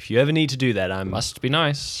if you ever need to do that, I'm... Must be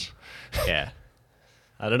nice. Yeah.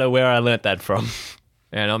 I don't know where I learnt that from.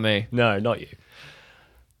 Yeah, not me. No, not you.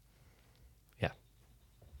 Yeah.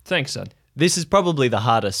 Thanks, son. This is probably the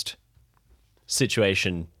hardest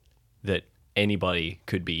situation that anybody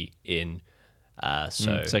could be in.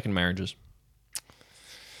 Second marriages.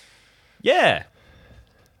 Yeah.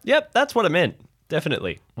 Yep, that's what I meant.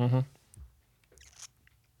 Definitely.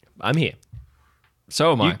 I'm here.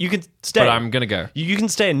 So am I. You can stay. but I'm gonna go. You can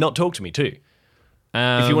stay and not talk to me too.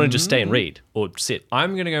 If you want to just stay and read or sit.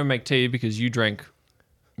 I'm gonna go make tea because you drank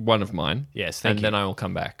one of mine. Yes, thank and you. then I will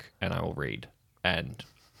come back and I will read and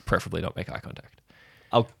preferably not make eye contact.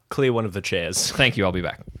 I'll clear one of the chairs. Thank you. I'll be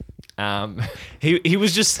back. He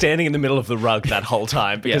was just standing in the middle of the rug that whole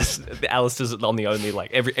time because Alistair's on the only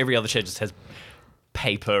like every other chair just has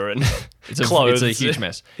paper and clothes. It's a huge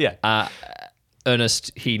mess. Yeah.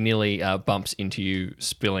 Ernest, he nearly bumps into you,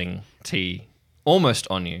 spilling tea almost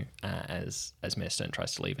on you as Mayor Stern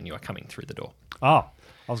tries to leave, and you are coming through the door. Oh,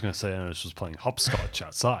 I was going to say Ernest was playing hopscotch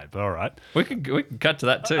outside, but all right. We can cut to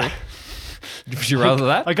that too. Would you rather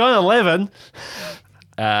that? I got an 11.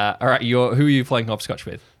 All right, who are you playing hopscotch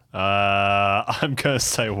with? I'm going to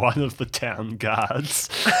say one of the town guards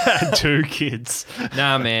and 2 kids.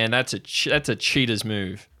 Nah, man, that's a cheater's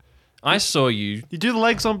move. I saw you. You do the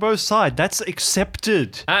legs on both sides. That's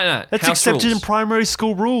accepted. No, That's house accepted rules. in primary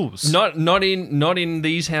school rules. Not in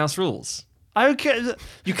these house rules. Okay, you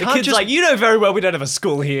The can't kid's just like, you know very well we don't have a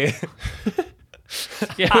school here.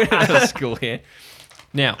 Yeah, we don't have a school here.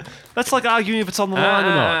 Now, That's like arguing if it's on the line or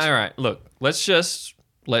not. all right, look, let's just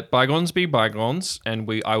let bygones be bygones, and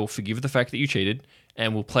I will forgive the fact that you cheated,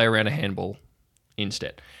 and we'll play around a handball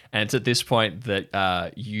instead. And it's at this point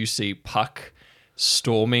that you see Puck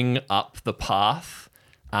storming up the path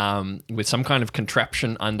with some kind of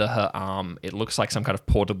contraption under her arm. It looks like some kind of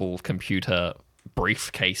portable computer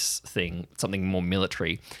briefcase thing, something more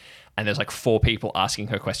military. And there's like 4 people asking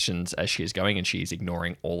her questions as she is going, and she's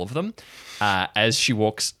ignoring all of them. As she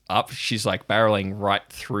walks up, she's like barreling right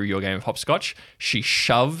through your game of hopscotch. She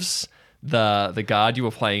shoves the guard you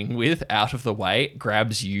were playing with out of the way,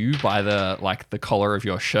 grabs you by the collar of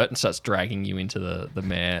your shirt, and starts dragging you into the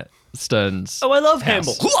Mayor Stern's. Oh, I love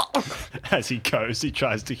house. handball. As he goes, he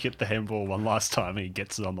tries to hit the handball one last time and he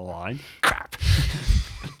gets it on the line. Crap.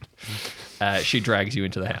 She drags you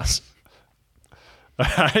into the house. All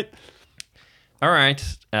right. All right.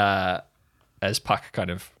 As Puck kind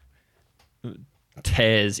of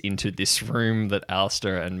tears into this room that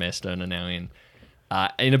Alistair and Mayor Stern are now in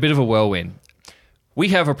a bit of a whirlwind. We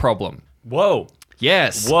have a problem. Whoa.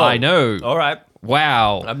 Yes, Whoa. I know. All right.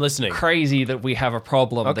 Wow. I'm listening. Crazy that we have a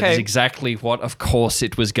problem. That Okay. is exactly what, of course,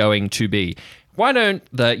 it was going to be. Why don't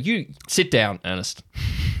you sit down, Ernest?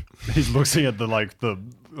 He's looking at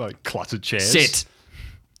the cluttered chairs. Sit.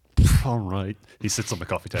 All right. He sits on the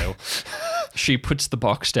coffee table. She puts the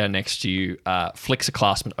box down next to you, flicks a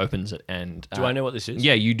clasp and opens it. And Do I know what this is?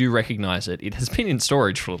 Yeah, you do recognize it. It has been in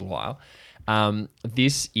storage for a little while.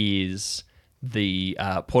 This is the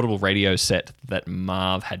portable radio set that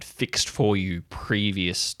Marv had fixed for you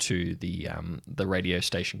previous to the radio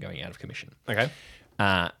station going out of commission. Okay.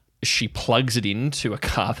 She plugs it into a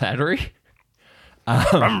car battery.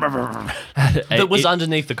 That was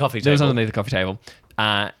underneath the coffee It table. was underneath the coffee table.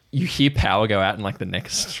 You hear power go out in like the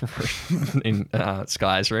next room, in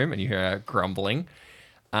Sky's room, and you hear her grumbling.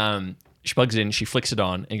 She plugs it in, she flicks it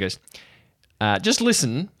on, and goes, just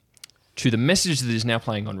listen to the message that is now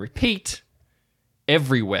playing on repeat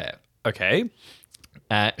everywhere. Okay.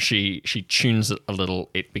 She tunes it a little.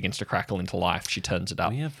 It begins to crackle into life. She turns it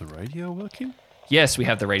up. We have the radio working? Yes, we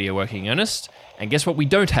have the radio working, Ernest. And guess what we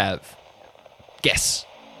don't have? Guess.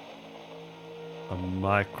 A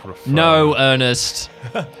microphone. No, Ernest.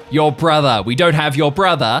 Your brother. We don't have your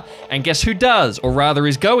brother. And guess who does? Or rather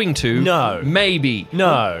is going to? No. Maybe.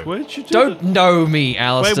 No. Where did you do Don't know me,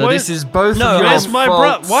 Alistair. what This is- is both No, of your where's my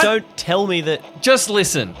faults. What? Don't tell me that. Just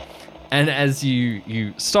listen. And as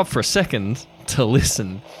you stop for a second to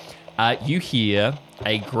listen, you hear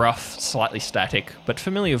a gruff, slightly static, but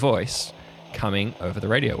familiar voice coming over the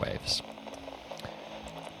radio waves.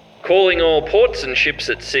 Calling all ports and ships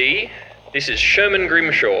at sea, this is Sherman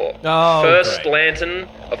Grimshaw, Oh, First great. Lantern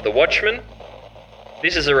of the Watchmen.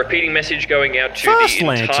 This is a repeating message going out to First the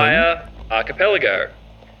Lantern? entire archipelago.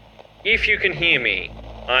 If you can hear me,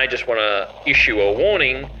 I just want to issue a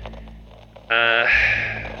warning.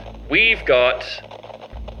 We've got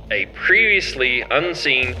a previously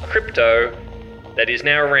unseen crypto that is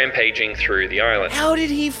now rampaging through the island. How did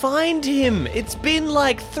he find him? It's been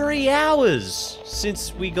like 3 hours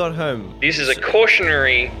since we got home. This is a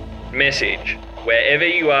cautionary message. Wherever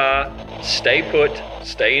you are, stay put,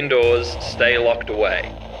 stay indoors, stay locked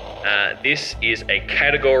away. This is a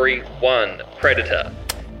Category 1 predator.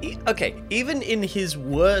 Okay, even in his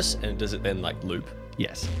worst... And does it then, like, loop?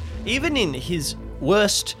 Yes. Even in his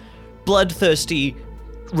worst bloodthirsty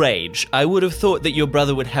rage, I would have thought that your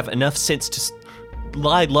brother would have enough sense to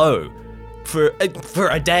lie low for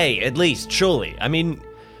a day at least, surely. I mean,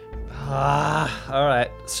 all right.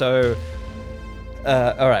 So,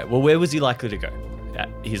 all right. Well, where was he likely to go?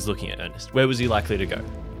 He's looking at Ernest. Where was he likely to go?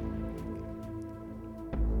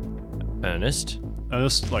 Ernest?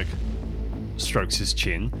 Ernest, strokes his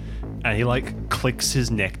chin, and he like clicks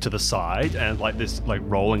his neck to the side and like this like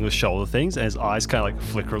rolling the shoulder things, and his eyes kind of like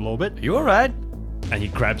flicker a little bit. You all right? And he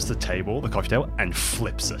grabs the coffee table, and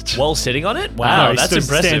flips it. While sitting on it? Wow, No, he that's still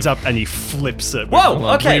impressive. stands up and he flips it. Whoa, with,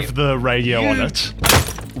 okay. With the radio on it.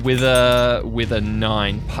 With a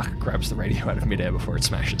 9, Puck grabs the radio out of midair before it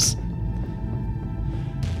smashes.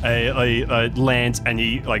 Lands and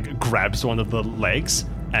he like grabs one of the legs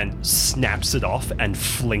and snaps it off and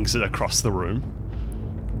flings it across the room.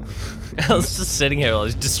 I was just sitting here while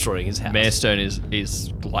he's destroying his house. Mayorstone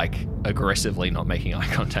is like aggressively not making eye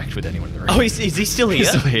contact with anyone in the room. Oh, is he still here? He's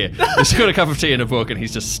still here. He's got a cup of tea and a book, and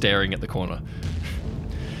he's just staring at the corner.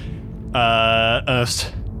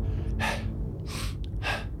 Ernest.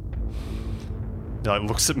 He like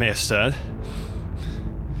looks at Mayorstone.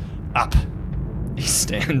 Up. He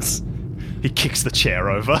stands. He kicks the chair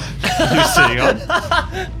over. He's sitting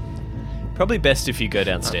on. Probably best if you go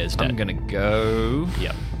downstairs, Dad. I'm gonna go.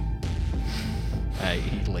 Yep.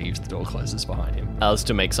 He leaves. The door closes behind him.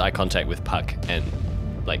 Alistair makes eye contact with Puck and,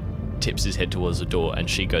 like, tips his head towards the door, and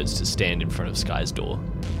she goes to stand in front of Sky's door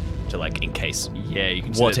to, like, in case Yeah, you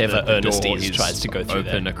can see whatever that the Ernest door is is tries to go through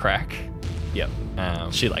open there. a crack. Yep.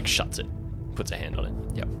 Um, She, like, shuts it, puts her hand on it.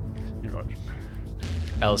 Yep. You're right.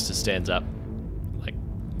 Alistair stands up, like,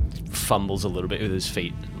 fumbles a little bit with his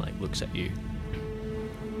feet, and, like, looks at you.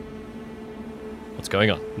 What's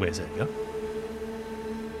going on? Where's Edgar?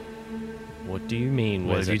 What do you mean?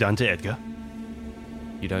 What have you done to Edgar?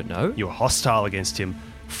 You don't know? You were hostile against him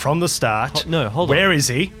from the start. No, hold on. Where is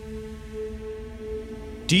he?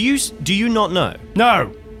 Do you not know? No!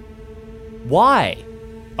 Why?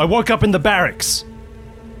 I woke up in the barracks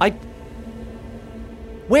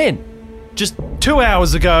When? Just 2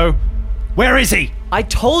 hours ago. Where is he? I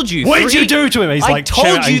told you. What did you do to him? He's I like told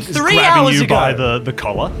shouting, you 3 grabbing hours you ago. by the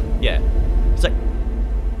collar. Yeah. It's like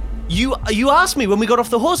you asked me when we got off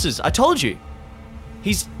the horses. I told you.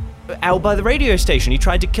 He's out by the radio station. He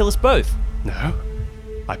tried to kill us both. No.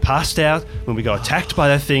 I passed out when we got attacked by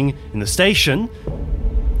that thing in the station.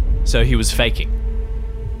 So he was faking.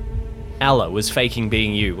 Allah was faking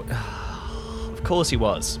being you. Of course he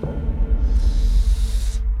was.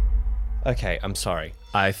 Okay, I'm sorry.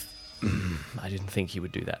 I didn't think he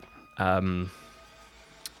would do that. I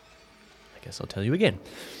guess I'll tell you again.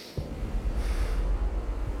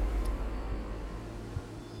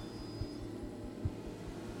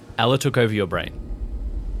 Allah took over your brain.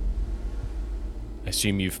 I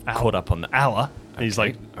assume you've caught up on that. Allah. And he's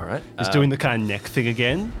like, All right. he's doing the kind of neck thing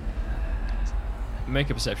again. Make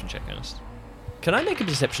a perception check, Ernest. Can I make a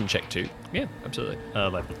deception check too? Yeah, absolutely.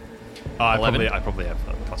 11. 11? I probably have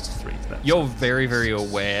 +3 to that. You're very, very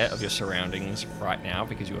aware of your surroundings right now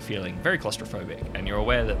because you are feeling very claustrophobic, and you're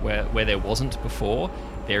aware that where there wasn't before,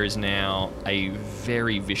 there is now a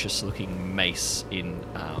very vicious-looking mace in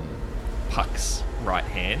Puck's right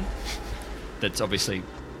hand. That's obviously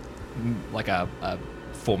like a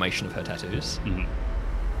formation of her tattoos. Mhm.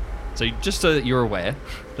 So just so that you're aware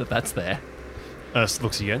that that's there. Ernst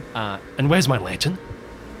looks again. Uh, And where's my lantern?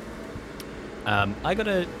 I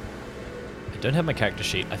don't have my character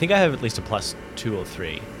sheet. I think I have at least a +2 or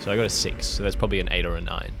 3. So I got a 6. So that's probably an 8 or a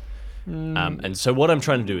 9. And so what I'm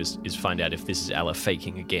trying to do is find out if this is Allah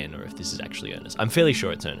faking again or if this is actually Ernest. I'm fairly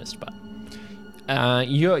sure it's Ernest, but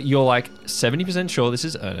you're like 70% sure this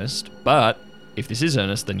is Ernest, but if this is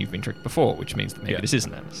Ernest, then you've been tricked before, which means that maybe Yeah. this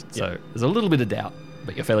isn't Ernest. So there's a little bit of doubt,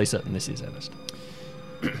 but you're fairly certain this is Ernest.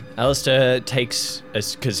 Alistair takes,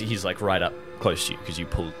 because he's like right up close to you because you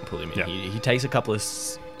pull him in. Yeah. He takes a couple of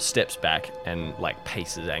steps back and like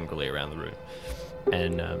paces angrily around the room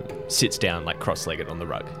and sits down like cross-legged on the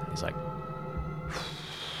rug. He's like,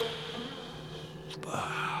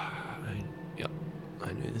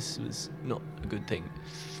 I knew this was not a good thing.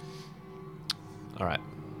 All right,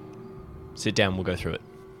 sit down. We'll go through it.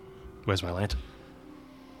 Where's my lantern?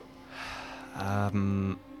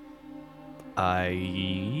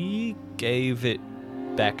 I gave it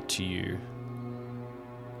back to you.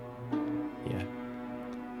 Yeah.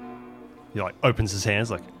 He like opens his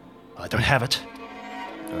hands like, I don't have it.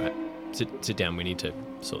 All right. Sit down. We need to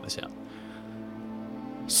sort this out.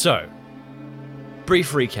 So,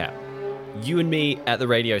 brief recap. You and me at the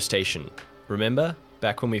radio station. Remember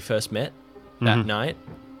back when we first met that night?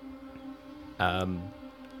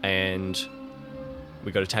 And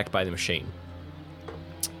we got attacked by the machine.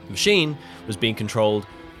 The machine was being controlled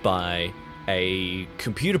by a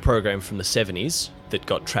computer program from the 70s that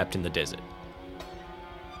got trapped in the desert.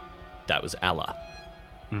 That was Allah.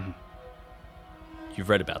 You've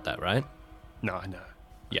read about that, right? No, I know.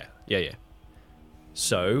 Yeah.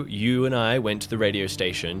 So, you and I went to the radio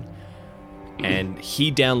station and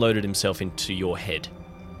he downloaded himself into your head.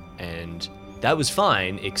 And that was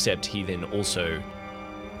fine, except he then also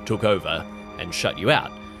took over and shut you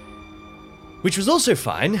out. Which was also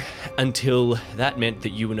fine until that meant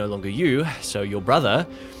that you were no longer you, so your brother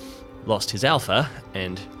lost his alpha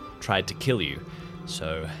and tried to kill you.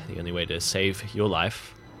 So the only way to save your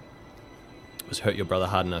life was hurt your brother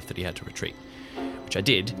hard enough that he had to retreat. Which I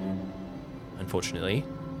did, unfortunately.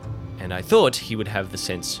 And I thought he would have the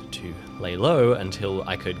sense to lay low until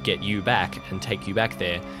I could get you back and take you back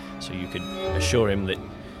there so you could assure him that you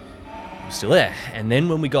were still there. And then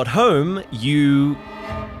when we got home, you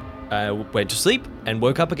went to sleep and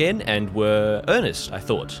woke up again and were earnest, I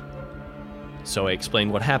thought. So I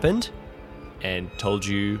explained what happened and told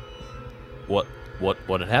you what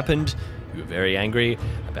had happened. You were very angry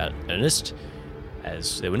about Ernest,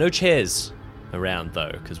 as there were no chairs around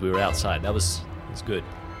though, because we were outside. That was good.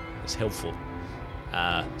 It was helpful.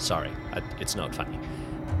 Sorry, it's not funny.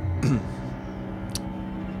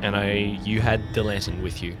 And you had the lantern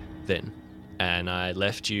with you then, and I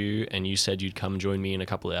left you, and you said you'd come join me in a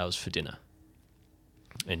couple of hours for dinner.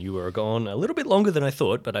 And you were gone a little bit longer than I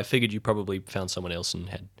thought, but I figured you probably found someone else and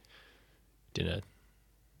had dinner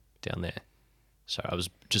down there. So I was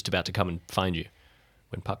just about to come and find you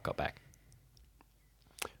when Puck got back.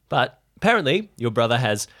 But apparently your brother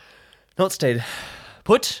has not stayed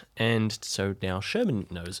put, and so now Sherman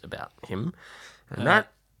knows about him. And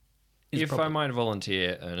that is If I might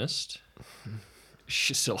volunteer, Ernest,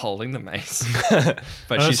 she's still holding the mace, but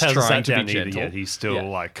Ernest she's hasn't trying sat to be down either gentle. yet. He's still Yeah.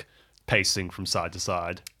 like pacing from side to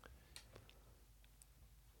side.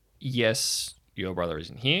 Yes, your brother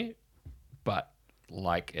isn't here, but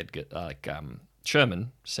like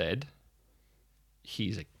Sherman said,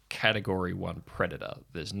 he's a Category 1 predator.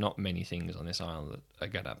 There's not many things on this island that are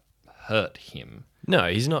going to hurt him. No,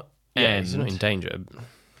 he's not. Yeah, he's not And- in danger.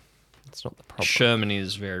 That's not the problem. Sherman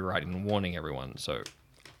is very right in warning everyone, so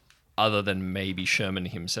other than maybe Sherman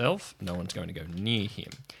himself, no one's going to go near him.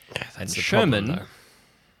 And the Sherman, problem,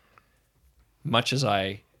 though. much as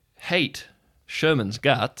I hate Sherman's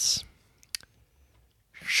guts,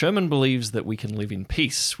 Sherman believes that we can live in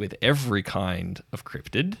peace with every kind of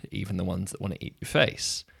cryptid, even the ones that want to eat your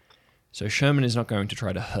face. So Sherman is not going to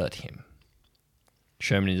try to hurt him.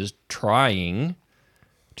 Sherman is trying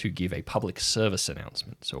to give a public service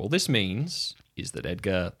announcement. So all this means is that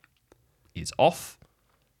Edgar is off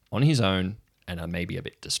on his own and maybe a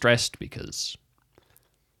bit distressed because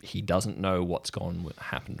he doesn't know what's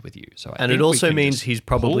happened with you. So I And think it we also can means just he's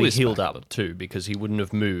pull probably this healed back. up too, because he wouldn't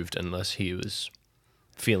have moved unless he was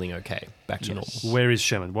feeling okay, back to normal. Where is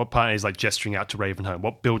Sherman? What part is like gesturing out to Ravenholm?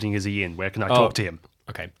 What building is he in? Where can I Oh. talk to him?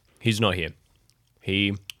 Okay, he's not here.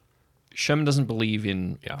 Sherman doesn't believe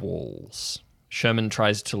in walls. Sherman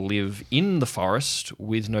tries to live in the forest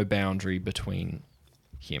with no boundary between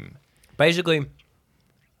him. Basically,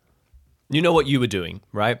 you know what you were doing,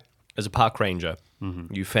 right? As a park ranger,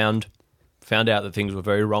 you found out that things were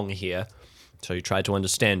very wrong here, so you tried to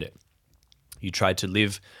understand it. You tried to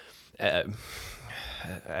live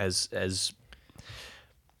as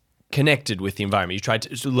connected with the environment. You tried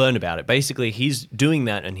to learn about it. Basically, he's doing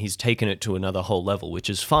that, and he's taken it to another whole level, which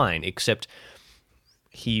is fine. Except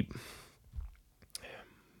he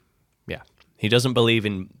doesn't believe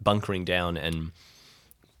in bunkering down and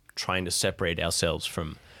trying to separate ourselves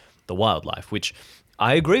from the wildlife, which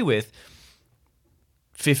I agree with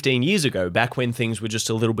 15 years ago, back when things were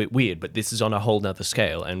just a little bit weird, but this is on a whole nother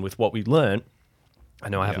scale. And with what we learned, I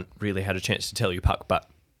know I haven't really had a chance to tell you, Puck, but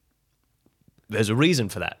there's a reason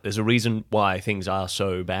for that. There's a reason why things are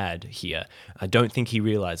so bad here. I don't think he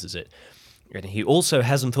realizes it. And he also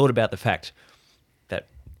hasn't thought about the fact that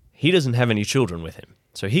he doesn't have any children with him.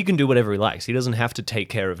 So he can do whatever he likes. He doesn't have to take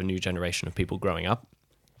care of a new generation of people growing up.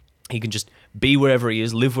 He can just be wherever he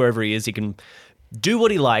is, live wherever he is. He can do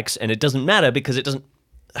what he likes, and it doesn't matter because it doesn't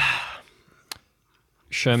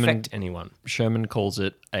affect anyone. Sherman calls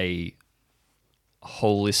it a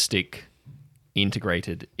holistic,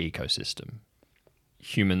 integrated ecosystem.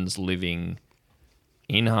 Humans living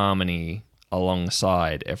in harmony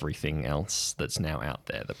alongside everything else that's now out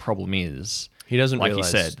there. The problem is, He doesn't like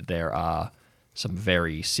realize. you said, there are some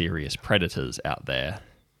very serious predators out there.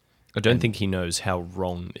 I don't think he knows how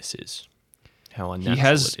wrong this is, how unnatural He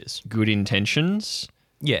has it is. good intentions,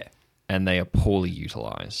 Yeah. and they are poorly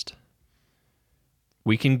utilized.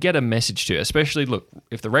 We can get a message to, especially, look,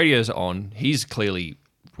 if the radio's on, he's clearly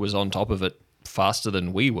was on top of it faster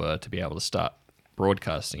than we were to be able to start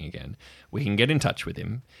broadcasting again. We can get in touch with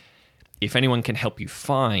him. If anyone can help you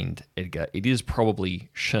find Edgar, it is probably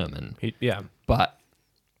Sherman. Yeah. But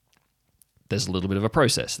there's a little bit of a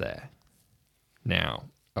process there. Now,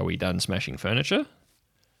 Are we done smashing furniture?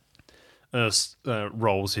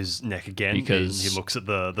 Rolls his neck again Because- and he looks at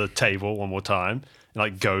the table one more time and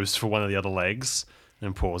like goes for one of the other legs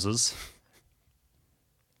and pauses.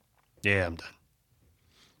 Yeah, I'm done.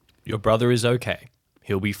 Your brother is okay.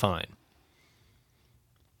 He'll be fine.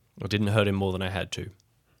 I didn't hurt him more than I had to.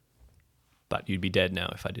 But you'd be dead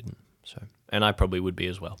now if I didn't. So, and I probably would be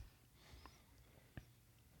as well.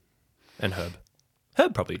 And Herb.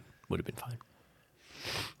 Herb probably would have been fine.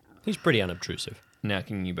 He's pretty unobtrusive. Now,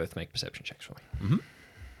 can you both make perception checks for me?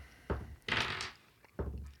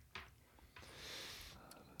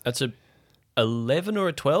 That's a 11 or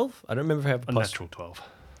a 12? I don't remember if I have A natural 12.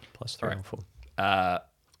 plus 3 or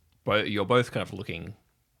 4. You're both kind of looking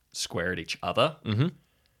square at each other.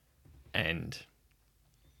 And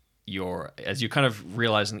as you're kind of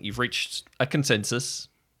realizing that you've reached a consensus,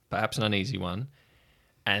 perhaps an uneasy one,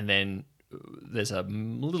 and then there's a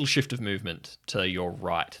little shift of movement to your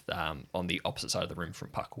right on the opposite side of the room from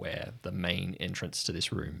Puck, where the main entrance to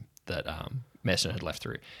this room that Mesner had left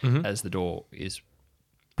through, as the door is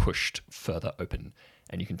pushed further open,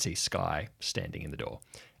 and you can see Sky standing in the door.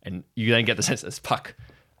 And you then get the sense that Puck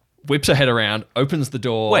whips her head around, opens the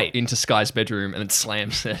door into Sky's bedroom, and then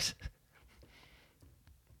slams it.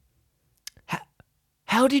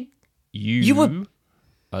 How did... You were...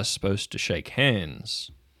 are supposed to shake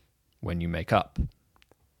hands when you make up.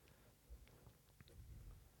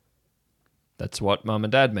 That's what Mum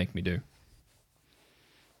and Dad make me do.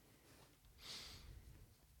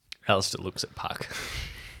 Alistair looks at Puck.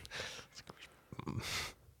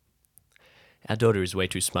 Our daughter is way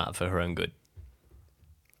too smart for her own good.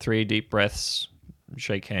 3 deep breaths,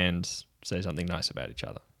 shake hands, say something nice about each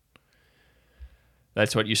other.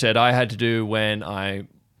 That's what you said I had to do when I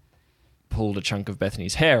pulled a chunk of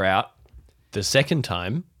Bethany's hair out. The second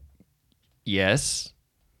time... Yes.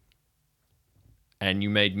 And you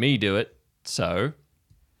made me do it, so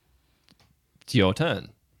it's your turn.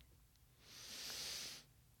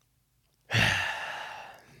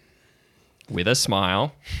 With a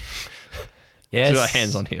smile. Yes. With our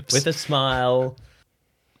hands on hips. With a smile.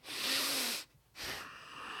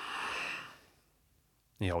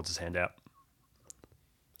 He holds his hand out.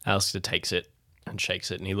 Alistair takes it and shakes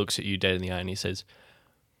it, and he looks at you dead in the eye and he says,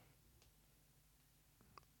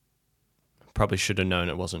 probably should have known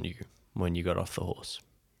it wasn't you when you got off the horse.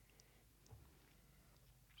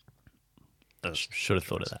 Should have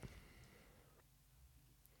thought of that.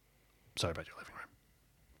 Sorry about your living room.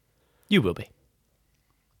 You will be.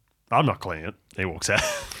 I'm not cleaning it. He walks out.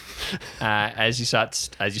 As you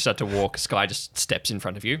start to walk, Sky just steps in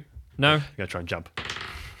front of you. No? I'm going to try and jump.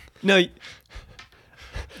 No.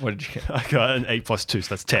 What did you get? I got an 8 plus 2, so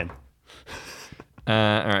that's 10. All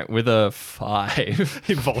right, with a 5.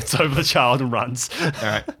 He vaults over the child and runs. All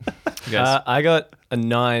right. You guys, I got a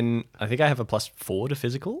 9. I think I have a +4 to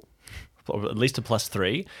physical. Or at least a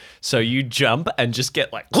 +3. So you jump and just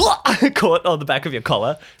get like caught on the back of your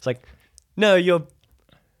collar. It's like, no, you're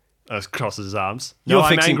Crosses his arms. You're No,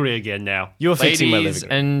 I'm fixing- angry again now. fixing my ladies living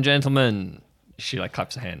room. and gentlemen, she like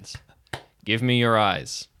claps her hands. Give me your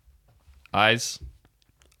eyes. Eyes.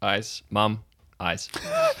 Eyes. Mum. Eyes.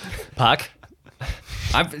 Puck.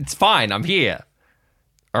 It's fine. I'm here.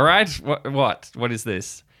 All right. What is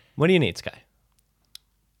this? What do you need, Sky?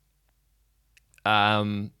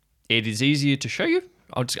 It is easier to show you.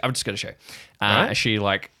 I'm just going to show you. Alright. As she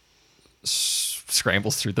like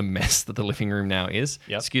scrambles through the mess that the living room now is.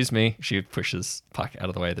 Yep. Excuse me. She pushes Puck out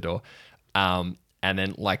of the way of the door. And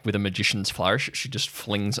then like with a magician's flourish, she just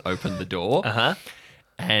flings open the door.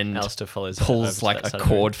 And Alistair follows over pulls to like that a side of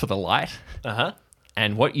the room. cord for the light.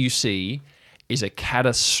 And what you see is a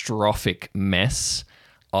catastrophic mess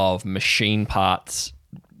of machine parts,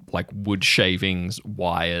 like wood shavings,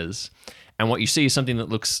 wires. And what you see is something that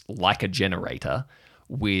looks like a generator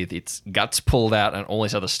with its guts pulled out and all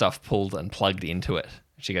this other stuff pulled and plugged into it.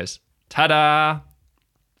 She goes, ta-da!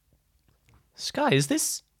 Sky, is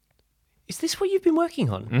this what you've been working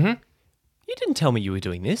on? Mm-hmm. You didn't tell me you were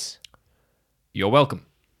doing this. You're welcome.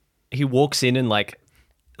 He walks in and like,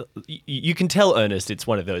 you can tell Ernest it's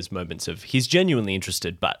one of those moments of he's genuinely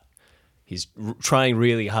interested, but he's trying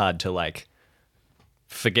really hard to like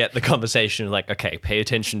forget the conversation. Like, okay, pay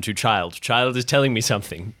attention to child. Child is telling me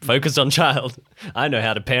something. Focus on child. I know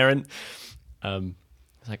how to parent.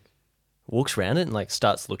 Like walks around it and like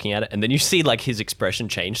starts looking at it, and then you see like his expression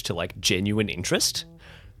change to like genuine interest.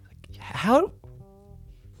 How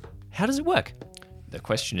does it work? The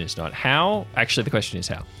question is not how. Actually, the question is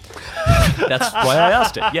how. That's why I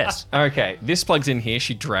asked it. Yes. Okay, this plugs in here.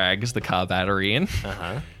 She drags the car battery in.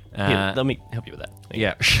 Here, let me help you with that.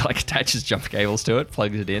 Yeah, she like attaches jump cables to it,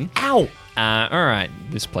 plugs it in. Ow! All right,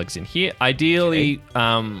 this plugs in here. Ideally,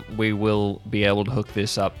 we will be able to hook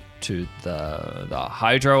this up to the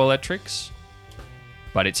hydroelectrics,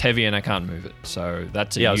 but it's heavy and I can't move it. So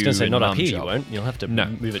that's a Yeah, I was going to say, and not up Mum here job. you won't. You'll have to No.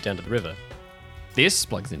 move it down to the river. This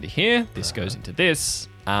plugs into here. This goes into this.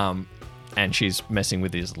 And she's messing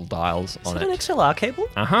with these little dials Is on it it. an XLR cable?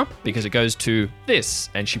 Because it goes to this,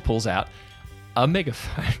 and she pulls out a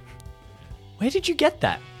megaphone Where did you get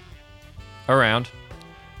that? around.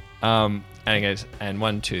 And it goes, and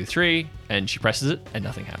 1, 2, 3, and she presses it, and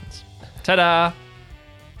nothing happens. Ta-da!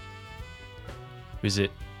 Is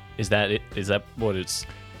that it? Is that what it's...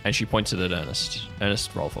 And she points it at Ernest.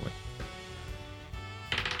 Ernest, roll for me.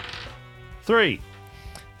 3.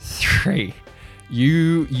 3.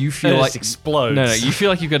 You feel Ernest like explodes. No, you feel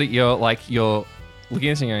like you've got it. You're looking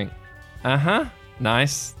at this and going,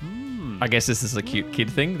 nice. I guess this is a cute kid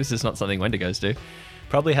thing. This is not something Wendigos do.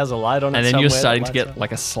 Probably has a light on it And then somewhere you're that starting to lights get up.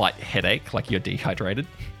 like a slight headache, like you're dehydrated.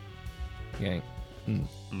 You're going,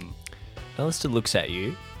 Alistair looks at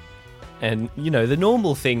you, and the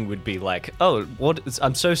normal thing would be like, "Oh,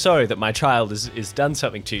 I'm so sorry that my child is done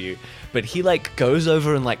something to you," but he like goes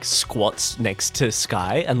over and like squats next to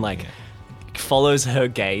Sky and like follows her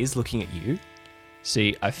gaze, looking at you.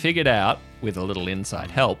 See, I figured out with a little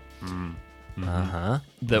inside help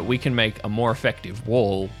that we can make a more effective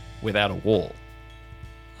wall without a wall.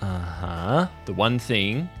 The one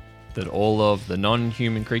thing that all of the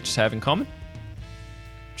non-human creatures have in common,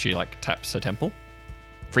 she like taps her temple,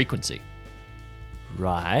 frequency.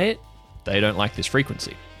 Right. They don't like this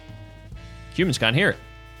frequency. Humans can't hear it.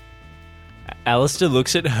 Alistair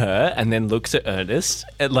looks at her and then looks at Ernest,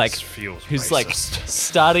 and like This feels who's like racist.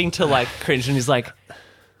 starting to like cringe, and he's like,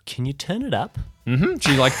 "Can you turn it up?"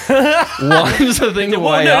 She like winds the thing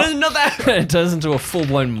way no, up. no, not that. And it turns into a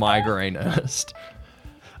full-blown migraine, Ernest.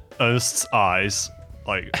 Ernest's eyes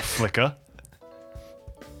like flicker,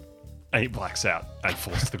 and he blacks out and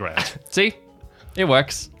falls to the ground. See? It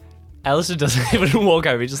works. Alistair doesn't even walk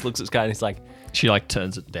over. He just looks at Sky and he's like, She like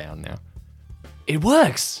turns it down now. "It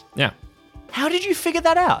works. Yeah. How did you figure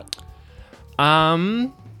that out?"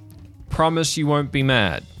 Promise you won't be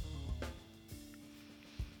mad.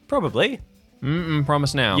 Probably.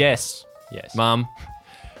 Promise now. Yes. Mum.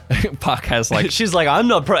 Puck has like She's like, "I'm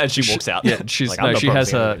not," and she walks out. Yeah, she's like, "I'm no, not she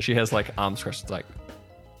has promising her she has like arms crossed like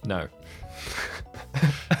no.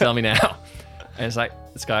 Tell me now. And it's like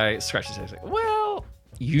this guy scratches his head. He's like, well,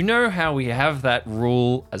 you know how we have that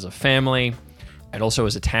rule as a family and also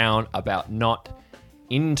as a town about not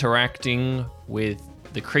interacting with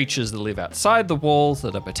the creatures that live outside the walls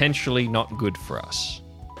that are potentially not good for us.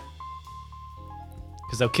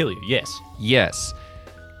 because they'll kill you. Yes. Yes.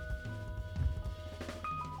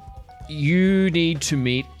 You need to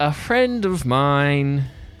meet a friend of mine.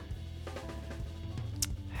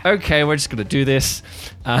 Okay, we're just gonna do this.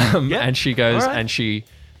 And she goes All right. and she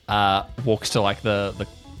walks to like the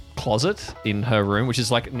closet in her room, which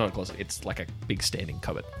is like not a closet, it's like a big standing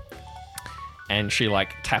cupboard. And she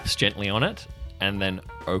like taps gently on it and then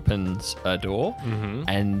opens a door,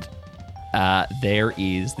 and there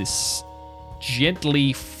is this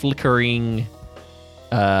gently flickering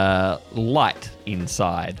light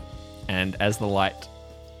inside. And as the light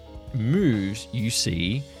moves, you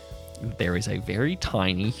see there is a very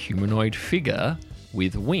tiny humanoid figure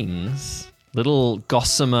with wings, little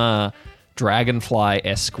gossamer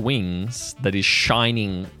dragonfly-esque wings that is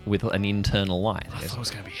shining with an internal light. I thought it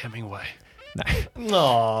was going to be Hemingway. No.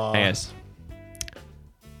 Aww. Yes.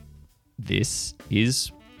 This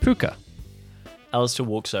is Puka. Alistair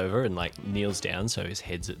walks over and like kneels down so his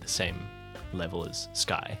head's at the same level as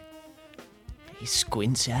Sky. He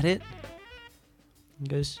squints at it and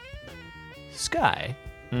goes, "Sky?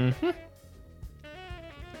 Mm-hmm.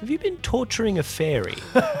 Have you been torturing a fairy?"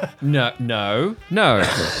 No.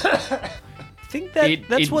 I think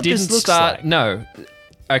that's what didn't this looks start. like. No.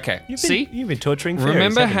 Okay. See? You've been torturing fairies.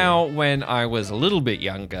 Remember haven't you? how when I was a little bit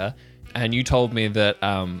younger and you told me that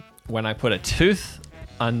when I put a tooth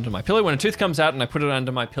under my pillow, when a tooth comes out and I put it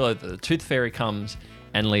under my pillow, the tooth fairy comes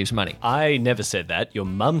and leaves money? I never said that. Your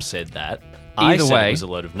mum said that. I Either said way- it was a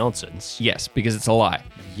load of nonsense. Yes, because it's a lie.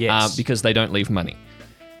 Yes. Because they don't leave money.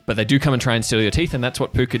 But they do come and try and steal your teeth, and that's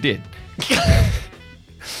what Puka did.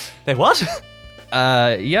 They what?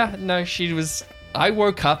 Yeah, no, she was... I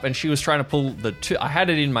woke up and she was trying to pull the tooth. I had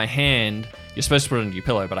it in my hand. You're supposed to put it under your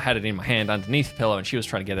pillow, but I had it in my hand underneath the pillow, and she was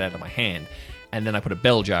trying to get it out of my hand. And then I put a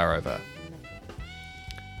bell jar over.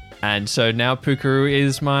 And so now Puka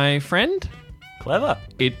is my friend. Clever.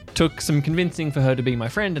 It took some convincing for her to be my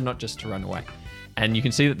friend and not just to run away. And you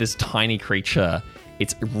can see that this tiny creature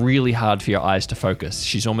it's really hard for your eyes to focus.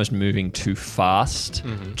 She's almost moving too fast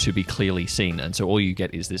to be clearly seen. And so all you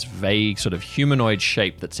get is this vague sort of humanoid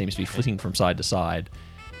shape that seems to be flitting from side to side.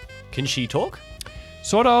 Can she talk?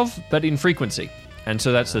 Sort of, but in frequency. And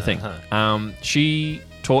so that's the thing. She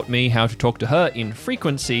taught me how to talk to her in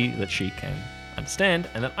frequency that she can understand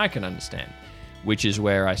and that I can understand, which is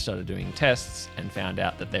where I started doing tests and found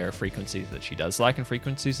out that there are frequencies that she does like and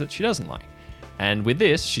frequencies that she doesn't like. And with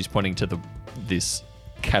this, she's pointing to this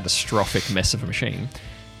catastrophic mess of a machine.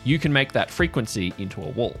 You can make that frequency into a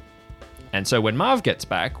wall. And so when Marv gets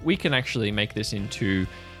back, we can actually make this into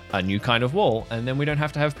a new kind of wall, and then we don't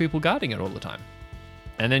have to have people guarding it all the time.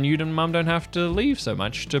 And then you and Mum don't have to leave so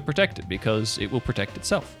much to protect it, because it will protect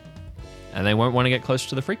itself. And they won't want to get close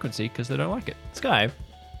to the frequency because they don't like it. Sky.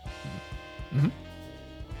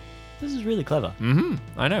 This is really clever.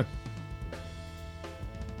 I know.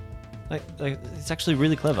 Like it's actually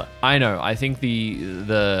really clever. I know. I think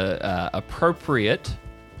the appropriate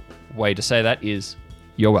way to say that is,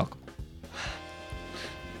 "You're welcome."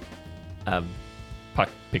 Puck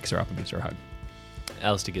picks her up and gives her a hug.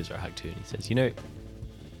 Alistair gives her a hug too, and he says, "You know,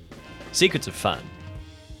 secrets are fun.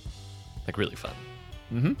 Like really fun.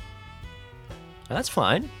 And that's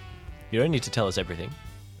fine. You don't need to tell us everything.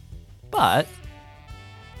 But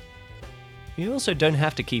you also don't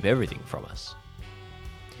have to keep everything from us.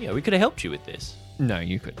 You know, we could have helped you with this." No,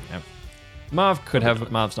 you couldn't have. Marv could have,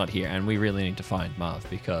 but Marv's not here, and we really need to find Marv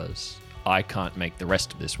because I can't make the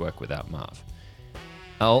rest of this work without Marv.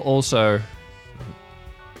 Also,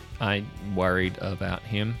 I worried about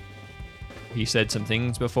him. He said some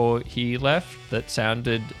things before he left that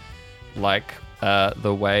sounded like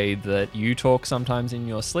the way that you talk sometimes in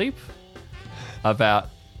your sleep about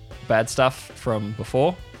bad stuff from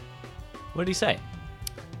before. What did he say?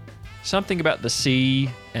 Something about the sea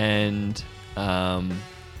and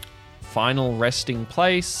final resting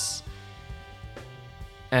place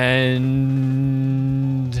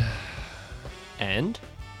and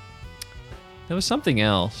there was something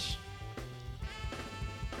else.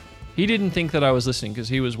 He didn't think that I was listening because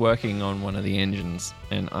he was working on one of the engines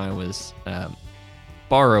and I was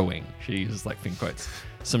borrowing, she uses like finger quotes,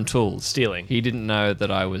 some tools. Stealing. He didn't know that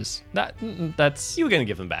I was... That's... You were going to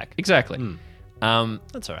give them back. Exactly.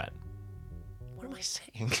 That's all right. What am I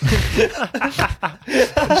saying?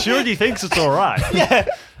 Sure, he thinks it's all right.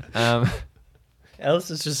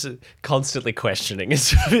 Alice is just constantly questioning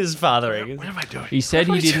his fathering. What am I doing? He said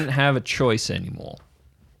he didn't have a choice anymore.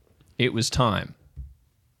 It was time.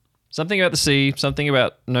 Something about the sea, something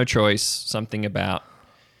about no choice, something about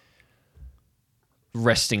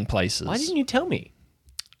resting places. Why didn't you tell me?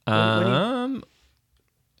 Well,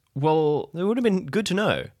 It would have been good to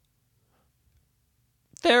know.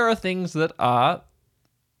 there are things that are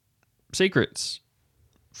secrets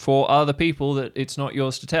for other people that it's not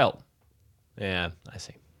yours to tell. Yeah, I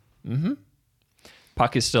see.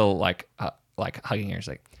 Puck is still like hugging her. He's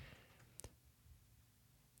like,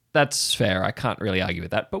 "That's fair. I can't really argue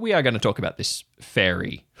with that. But we are going to talk about this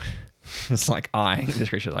fairy." It's like eyeing this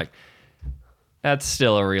creature. Like, that's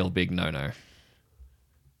still a real big no-no.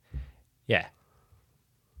 Yeah.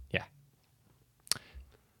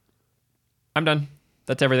 I'm done.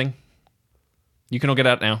 That's everything. You can all get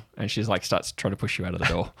out now. And she's like starts trying to push you out of the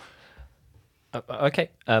door. Okay.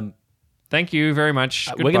 Thank you very much.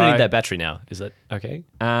 We're going to need that battery now. Is that okay?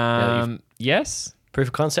 Yes. Proof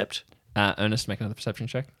of concept? Ernest, make another perception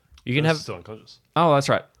check. You can He's have... still unconscious. Oh, that's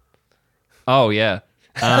right. Oh, yeah.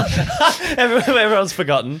 Everyone's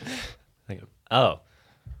forgotten. Oh.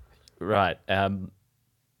 Right.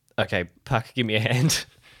 Okay, Puck, give me a hand.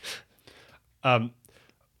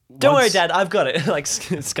 Don't worry, Dad. I've got it. Like,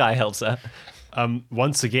 Sky helps her.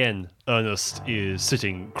 Once again, Ernest is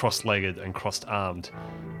sitting cross-legged and crossed-armed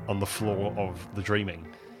on the floor of the dreaming.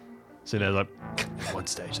 So they're like, at one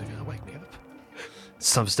stage they're going to wake me up.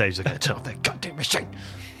 Some stage they're going to turn off that goddamn machine.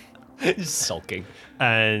 Just sulking.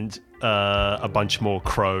 And a bunch more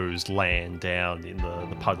crows land down in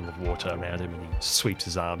the puddle of water around him, and he sweeps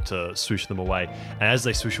his arm to swoosh them away. And as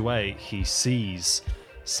they swoosh away, he sees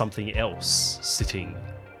something else sitting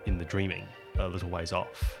in the dreaming a little ways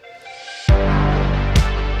off.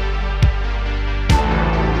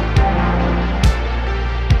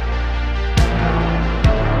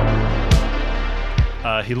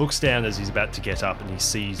 He looks down as he's about to get up and he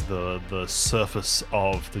sees the surface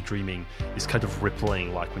of the dreaming is kind of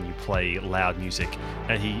rippling like when you play loud music,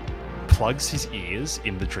 and he plugs his ears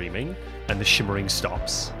in the dreaming and the shimmering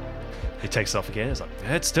stops. He takes it off again. He's like,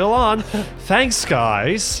 it's still on. Thanks,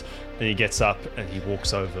 guys. And he gets up and he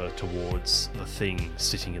walks over towards the thing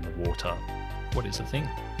sitting in the water. What is the thing?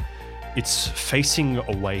 It's facing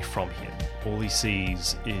away from him. All he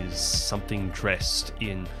sees is something dressed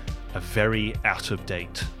in a very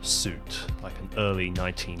out-of-date suit, like an early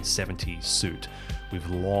 1970s suit, with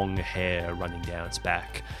long hair running down its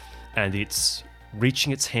back, and it's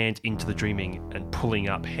reaching its hand into the dreaming and pulling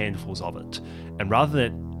up handfuls of it. And rather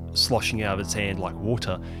than sloshing out of its hand like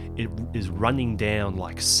water, it is running down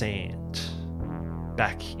like sand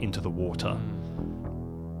back into the water.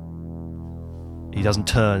 He doesn't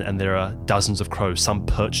turn, and there are dozens of crows, some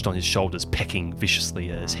perched on his shoulders, pecking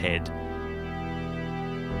viciously at his head.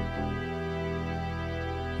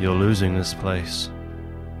 You're losing this place.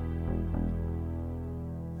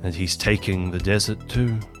 And he's taking the desert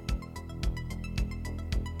too.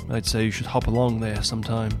 I'd say you should hop along there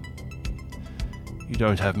sometime. You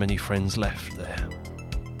don't have many friends left there.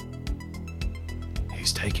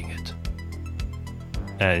 He's taking it.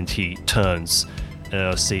 And he turns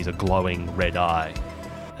and sees a glowing red eye.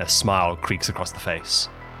 A smile creaks across the face.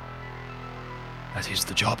 That is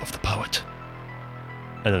the job of the poet.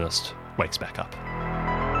 And Ernest wakes back up.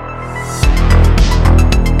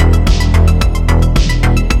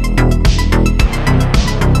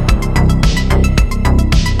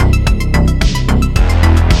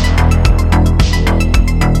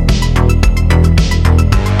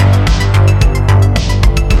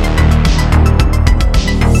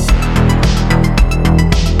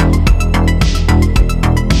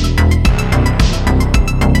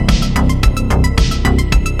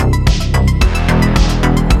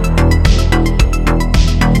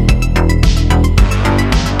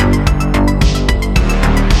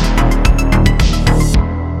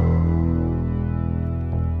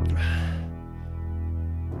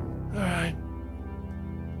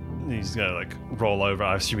 He's gonna like roll over.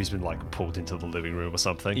 I assume he's been like pulled into the living room or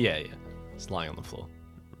something. Yeah. He's lying on the floor.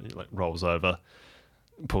 He like rolls over,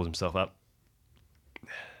 pulls himself up.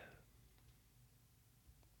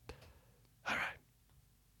 All right.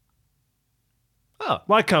 Oh,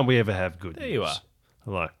 Why can't we ever have good there news? you are.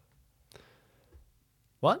 Hello.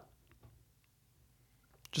 What?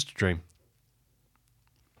 Just a dream.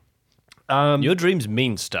 Your dreams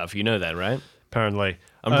mean stuff. You know that, right? Apparently.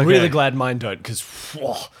 I'm Okay. really glad mine don't, because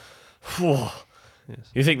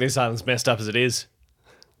you think this island's messed up as it is.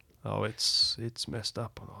 Oh, it's messed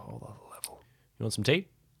up on a whole other level. You want some tea?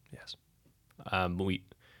 Yes.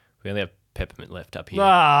 We only have peppermint left up here.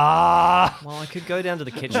 Ah! Well, I could go down to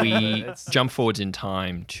the kitchen. We jump forwards in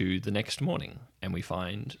time to the next morning, and we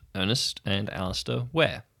find Ernest and Alistair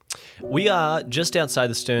where? We are just outside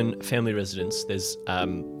the Stern family residence. There's a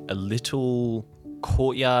little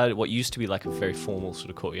courtyard, what used to be like a very formal sort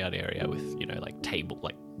of courtyard area with, like table,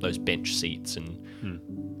 like those bench seats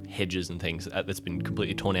and hedges and things that's been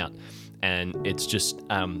completely torn out. And it's just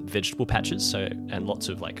vegetable patches, and lots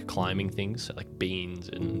of like climbing things, so like beans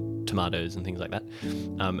and tomatoes and things like that.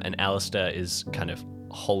 And Alistair is kind of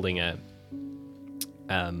holding a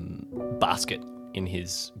basket in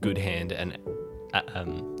his good hand, and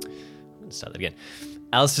I'm gonna start that again.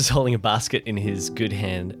 Alistair's holding a basket in his good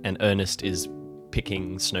hand, and Ernest is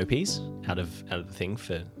picking snow peas out of the thing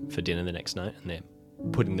for dinner the next night, and they're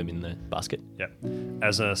putting them in the basket. Yep.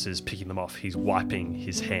 As Ernest is picking them off, he's wiping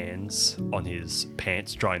his hands on his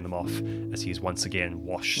pants, drying them off, as he's once again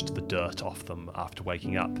washed the dirt off them after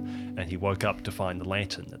waking up. And he woke up to find the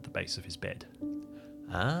lantern at the base of his bed.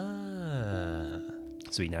 Ah.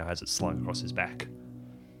 So he now has it slung across his back.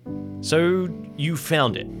 So you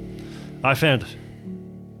found it. I found it.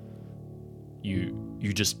 You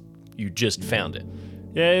just found it.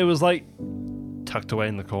 Yeah, it was like tucked away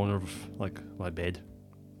in the corner of like my bed.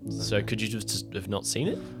 So could you just have not seen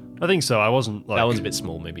it? I think so. I wasn't like That one's a bit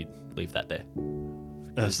small. Maybe leave that there.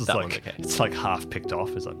 It's just that like one's okay. it's like half picked off.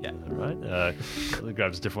 It's like Yeah. all right.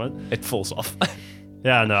 Grabs a different one. It falls off.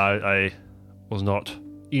 Yeah, no, I was not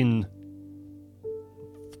in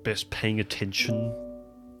the best paying attention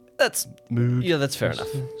That's mood. yeah. That's fair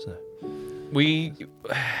enough. So, We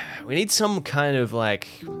need some kind of like,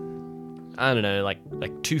 I don't know, like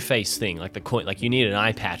Two-Face thing, like the coin, like you need an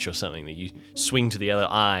eye patch or something that you swing to the other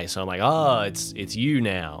eye. So I'm like, oh, it's you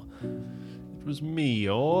now. it was me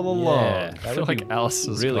all along. Yeah, I feel like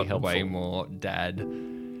Alistair's really got helpful. way more dad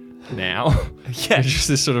now. Yeah. It's just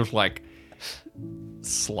this sort of like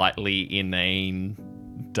slightly inane,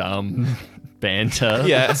 dumb banter.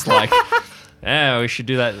 Yeah. It's like, we should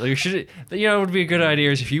do that. We should, it would be a good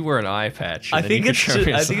idea is if you wear an eye patch. I and then you think could it's show to,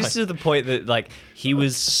 me I his think it's eye. to the point that like he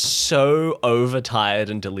was so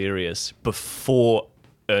overtired and delirious before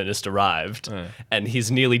Ernest arrived, and he's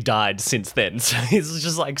nearly died since then. So he's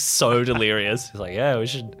just like so delirious. He's like, yeah, we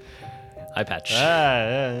should Eye patch.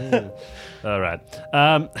 All right.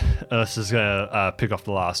 Let's just gonna pick off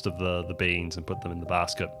the last of the beans and put them in the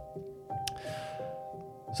basket.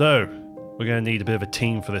 So we're gonna need a bit of a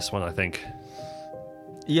team for this one, I think.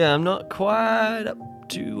 Yeah, I'm not quite up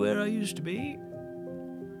to where I used to be.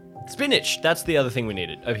 Spinach. That's the other thing we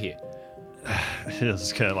needed. Over here.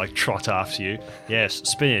 Just gonna like trot after you. Yes,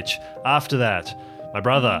 spinach. After that, my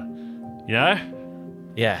brother. You know?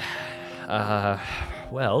 Yeah.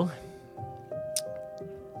 Well,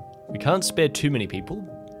 we can't spare too many people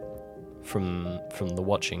from the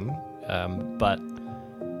watching, but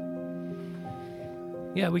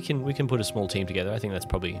yeah, we can put a small team together. I think that's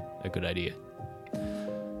probably a good idea.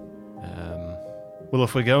 Well,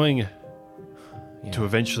 if we're going to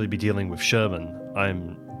eventually be dealing with Sherman,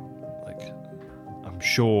 I'm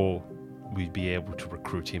sure we'd be able to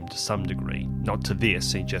recruit him to some degree. Not to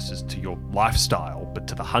this, he just is to your lifestyle, but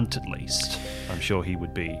to the hunt at least. I'm sure he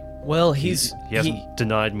would be. Well, He hasn't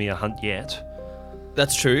denied me a hunt yet.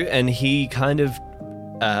 That's true, and he kind of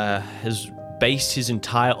has based his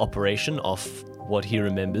entire operation off what he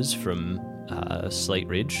remembers from Slate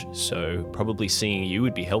Ridge. So probably seeing you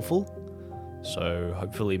would be helpful. So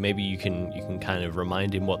hopefully, maybe you can kind of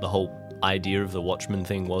remind him what the whole idea of the Watchman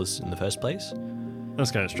thing was in the first place.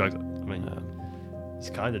 That's kind of struggling. I mean,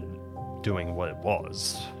 he's kind of doing what it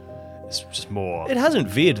was. It's just more. It hasn't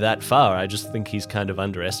veered that far. I just think he's kind of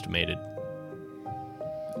underestimated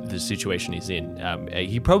the situation he's in.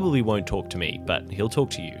 He probably won't talk to me, but he'll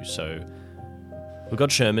talk to you. So we've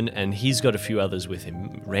got Sherman, and he's got a few others with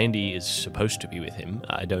him. Randy is supposed to be with him.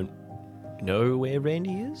 I don't know where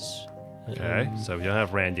Randy is. Okay, so we don't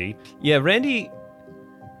have Randy. Yeah, Randy's...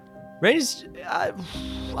 I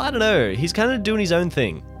don't know. He's kind of doing his own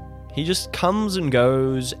thing. He just comes and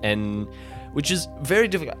goes, and which is very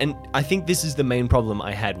difficult. And I think this is the main problem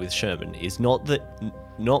I had with Sherman, is not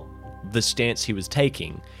the stance he was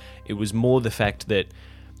taking. It was more the fact that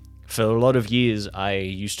for a lot of years I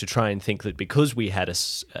used to try and think that because we had a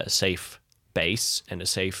safe base and a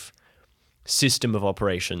safe system of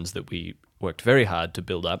operations that we worked very hard to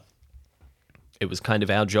build up, it was kind of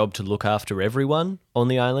our job to look after everyone on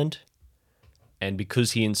the island. And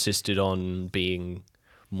because he insisted on being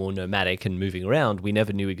more nomadic and moving around, we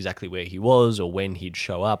never knew exactly where he was or when he'd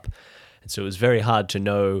show up. And so it was very hard to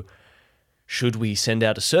know, should we send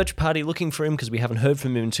out a search party looking for him because we haven't heard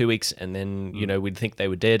from him in 2 weeks, and then, we'd think they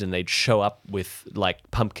were dead and they'd show up with, like,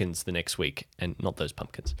 pumpkins the next week, and not those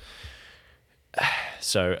pumpkins.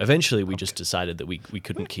 So eventually we just decided that we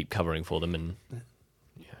couldn't keep covering for them, and...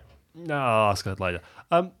 No, I'll ask that later.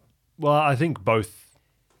 Well, I think both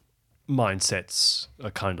mindsets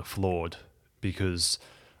are kind of flawed, because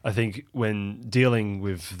I think when dealing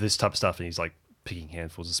with this type of stuff, and he's like picking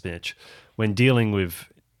handfuls of spinach, when dealing with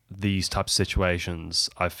these types of situations,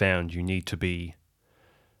 I found you need to be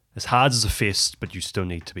as hard as a fist, but you still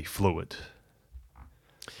need to be fluid.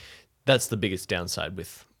 That's the biggest downside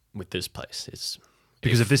with this place. Is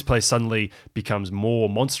because if this place suddenly becomes more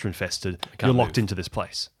monster infested, you're locked into this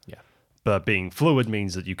place. Yeah. But being fluid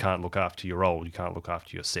means that you can't look after your old, you can't look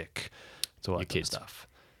after your sick, it's all that kind of stuff.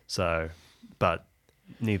 So, but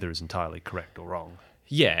neither is entirely correct or wrong.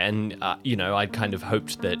 Yeah, and I'd kind of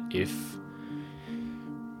hoped that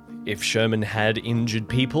if Sherman had injured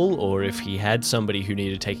people, or if he had somebody who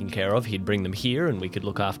needed taken care of, he'd bring them here and we could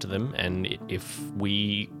look after them. And if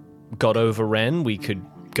we got overran, we could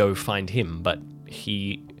go find him. But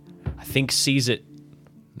he, I think, sees it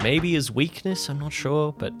maybe as weakness, I'm not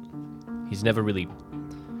sure, but he's never really...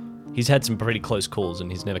 He's had some pretty close calls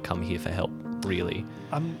and he's never come here for help, really.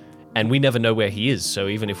 And we never know where he is, so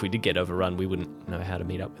even if we did get overrun, we wouldn't know how to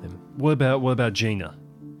meet up with him. What about Gina?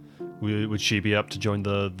 Would she be up to join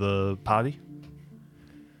the party?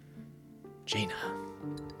 Gina.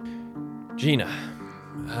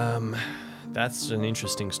 That's an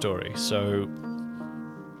interesting story. So,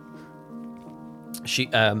 she,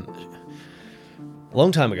 a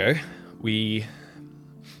long time ago,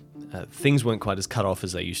 things weren't quite as cut off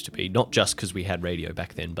as they used to be. Not just because we had radio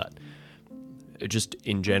back then, but just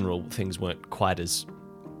in general, things weren't quite as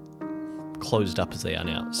closed up as they are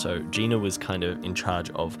now. So Gina was kind of in charge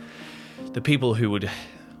of the people who would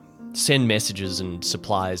send messages and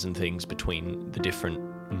supplies and things between the different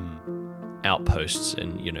outposts,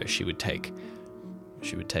 and she would take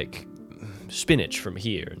spinach from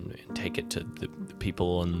here and take it to the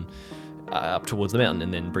people on up towards the mountain,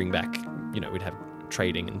 and then bring back. We'd have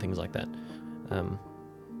trading and things like that.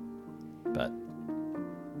 But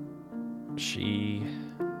she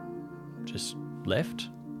just left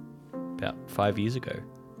about 5 years ago.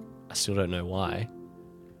 I still don't know why.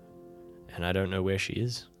 And I don't know where she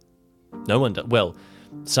is. No one does. Well,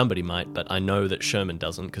 somebody might, but I know that Sherman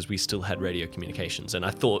doesn't because we still had radio communications. And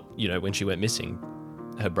I thought, when she went missing,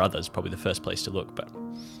 her brother's probably the first place to look, but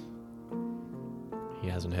he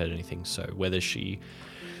hasn't heard anything. So whether she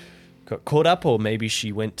got caught up or maybe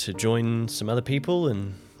she went to join some other people,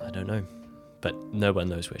 and I don't know. But no one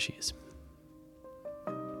knows where she is.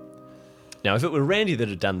 Now, if it were Randy that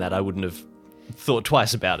had done that, I wouldn't have thought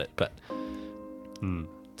twice about it, but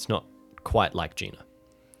it's not quite like Gina.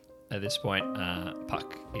 At this point,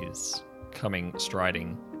 Puck is coming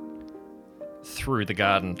striding through the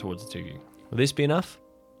garden towards the two of you. Will this be enough?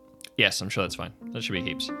 Yes, I'm sure that's fine. That should be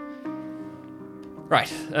heaps.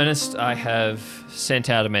 Right, Ernest, I have sent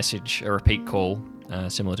out a message, a repeat call,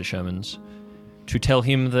 similar to Sherman's, to tell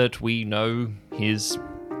him that we know his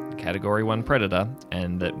Category 1 predator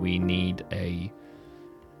and that we need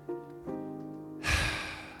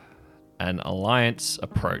an alliance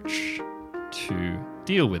approach to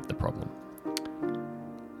deal with the problem.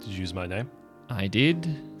 Did you use my name? I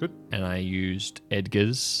did. Good. And I used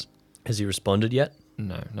Edgar's. Has he responded yet?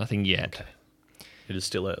 No, nothing yet. Okay. It is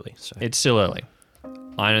still early. So. It's still early.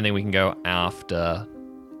 I don't think we can go after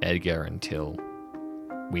Edgar until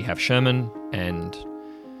we have Sherman and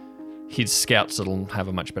his scouts that'll have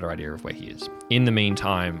a much better idea of where he is. In the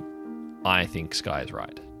meantime, I think Sky is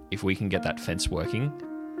right. If we can get that fence working,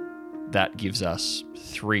 that gives us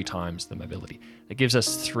 3 times the mobility. It gives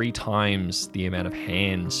us 3 times the amount of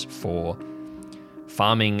hands for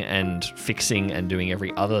farming and fixing and doing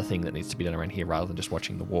every other thing that needs to be done around here rather than just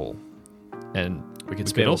watching the wall. And we could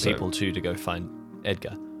spend more people too to go find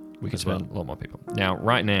Edgar. We could spend a lot more people. Now,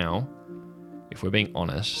 right now, if we're being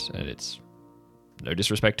honest, and it's no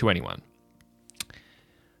disrespect to anyone,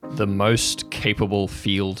 the most capable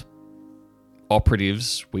field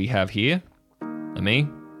operatives we have here are me,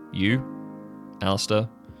 you, Alistair,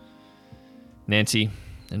 Nancy,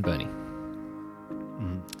 and Bernie.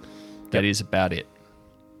 That is about it.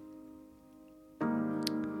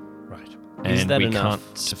 Right. And is that we enough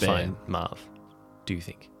can't to spare. find Marv, do you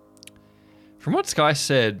think? From what Sky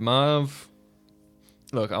said, Marv...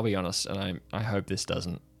 Look, I'll be honest, and I hope this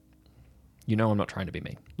doesn't... I'm not trying to be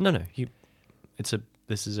mean. No.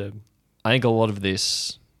 This is a... I think a lot of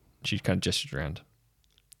this... She kind of gestured around.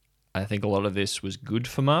 I think a lot of this was good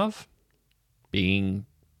for Marv. Being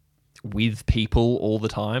with people all the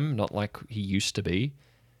time, not like he used to be.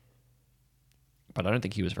 But I don't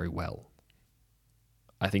think he was very well.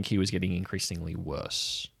 I think he was getting increasingly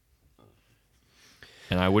worse.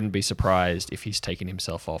 And I wouldn't be surprised if he's taken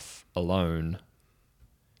himself off alone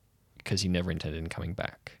because he never intended on coming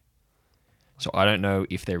back. So I don't know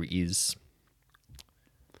if there is...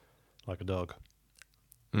 Like a dog.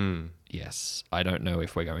 Yes. I don't know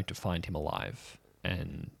if we're going to find him alive.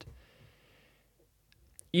 And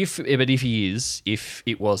if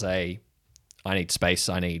it was I need space,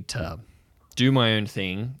 I need to do my own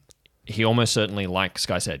thing, he almost certainly, like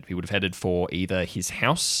Sky said, he would have headed for either his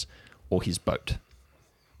house or his boat.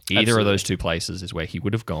 Either Absolutely. of those 2 places is where he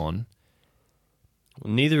would have gone.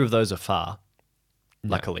 Well, neither of those are far,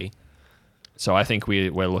 luckily. So I think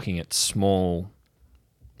we're looking at small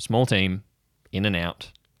team, in and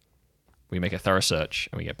out. We make a thorough search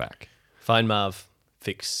and we get back. Find Marv,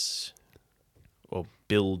 fix or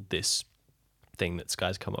build this thing that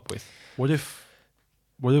Sky's come up with. What if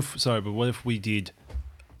we did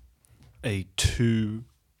a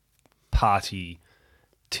 2-party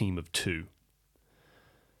team of 2?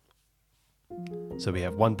 So we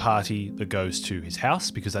have one party that goes to his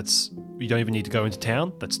house because you don't even need to go into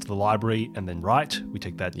town. That's to the library and then right. We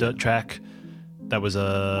take that dirt track. That was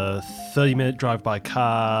a 30-minute drive by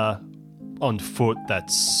car. On foot,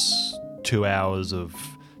 that's 2 hours of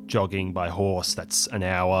jogging. By horse, that's an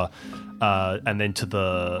hour. And then to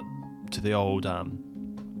the old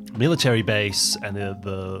military base and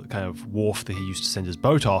the kind of wharf that he used to send his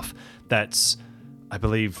boat off. That's, I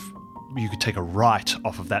believe, you could take a right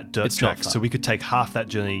off of that dirt It's not track. far. So we could take half that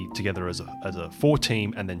journey together as a 4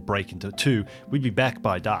 team and then break into 2. We'd be back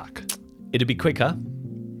by dark. It'd be quicker,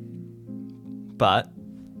 but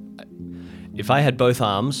if I had both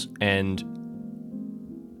arms and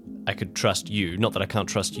I could trust you, not that I can't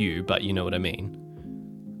trust you, but you know what I mean,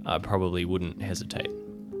 I probably wouldn't hesitate.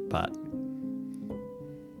 But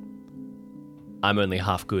I'm only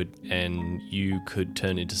half good and you could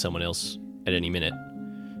turn into someone else at any minute.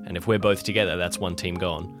 And if we're both together, that's one team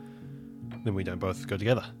gone. Then we don't both go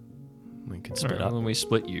together. We could All split right, up. when we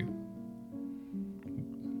split you.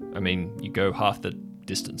 I mean, you go half the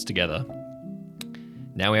distance together.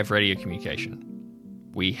 Now we have radio communication.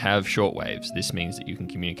 We have shortwaves. This means that you can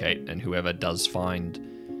communicate, and whoever does find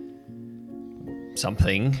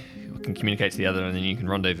something can communicate to the other, and then you can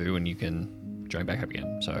rendezvous and you can join back up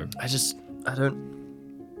again. So I don't.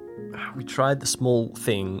 We tried the small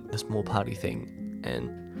party thing,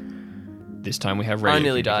 and this time we have I radio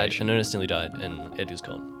nearly died, communication. and Ernest nearly died, and Edgar's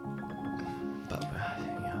gone. But,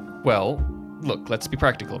 yeah. Well, look, let's be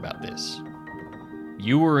practical about this.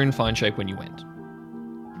 You were in fine shape when you went.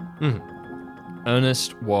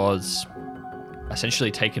 Ernest was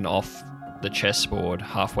essentially taken off the chessboard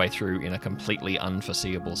halfway through in a completely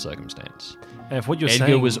unforeseeable circumstance. And if what you're Edgar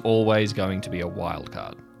saying was always going to be a wild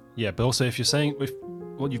card. Yeah, but also if you're saying if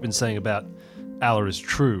what you've been saying about Allah is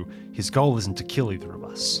true, his goal isn't to kill either of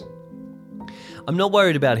us. I'm not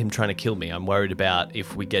worried about him trying to kill me. I'm worried about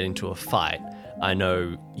if we get into a fight, I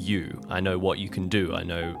know you. I know what you can do. I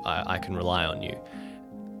know I can rely on you.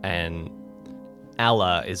 And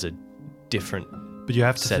Allah is a different But you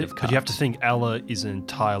have to set of but you have to cards. think Allah is an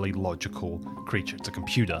entirely logical creature. It's a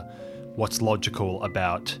computer. What's logical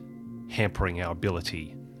about hampering our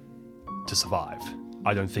ability to survive?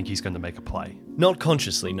 I don't think he's going to make a play. Not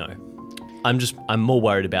consciously, no. I'm more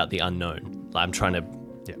worried about the unknown. I'm trying to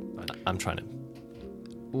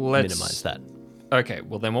minimize that. Okay,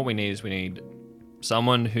 well then what we need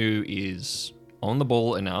someone who is on the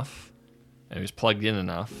ball enough and who's plugged in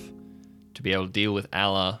enough to be able to deal with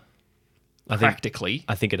Allah practically.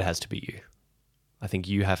 I think it has to be you. I think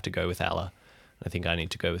you have to go with Allah. I think I need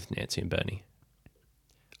to go with Nancy and Bernie.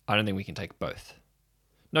 I don't think we can take both.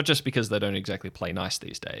 Not just because they don't exactly play nice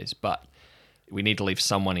these days, but we need to leave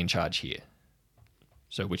someone in charge here.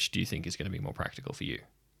 So which do you think is going to be more practical for you?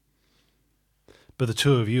 But the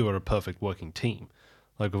two of you are a perfect working team.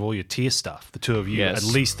 Like with all your tier stuff, the two of you, Yes. at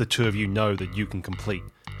least the two of you know that you can complete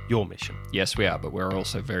your mission. Yes, we are, but we're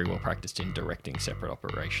also very well practiced in directing separate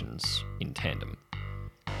operations in tandem.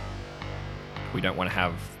 We don't want to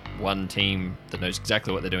have one team that knows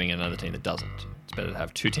exactly what they're doing and another team that doesn't. It's better to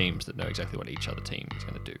have two teams that know exactly what each other team is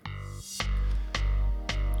going to do.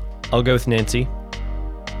 I'll go with Nancy.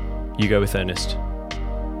 You go with Ernest.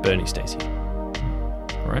 Bernie stays here.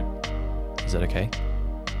 All right? Is that okay?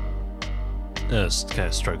 Ernest kind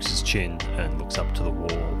of strokes his chin and looks up to the wall.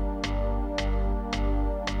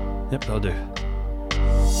 Yep, that'll do.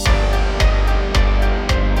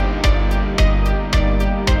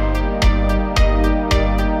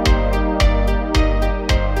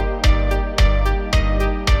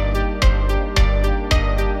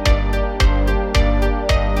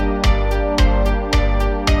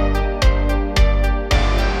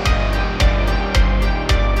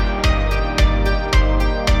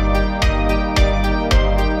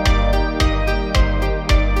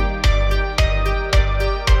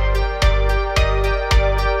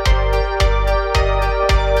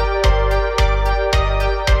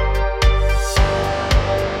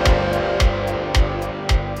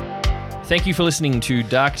 Thank you for listening to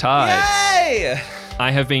Dark Tides. Yay!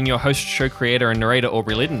 I have been your host, show creator, and narrator,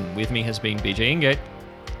 Aubrey Liddon. With me has been BJ Ingate.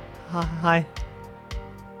 Hi.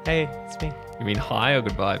 Hey, it's me. You mean hi or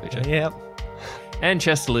goodbye, BJ? Yep. And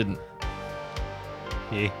Chester Liddon.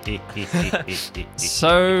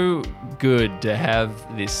 So good to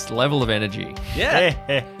have this level of energy.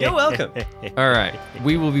 Yeah. You're welcome. All right.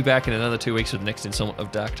 We will be back in another 2 weeks with the next installment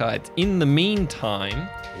of Dark Tides. In the meantime,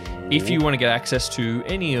 if you want to get access to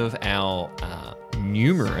any of our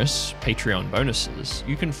numerous Patreon bonuses,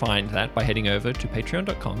 you can find that by heading over to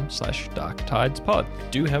patreon.com/darktidespod.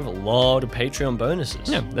 Do have a lot of Patreon bonuses.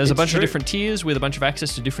 Yeah, there's a It's bunch true. of different tiers with a bunch of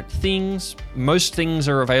access to different things. Most things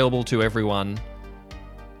are available to everyone.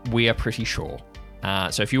 We are pretty sure.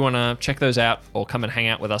 So if you want to check those out or come and hang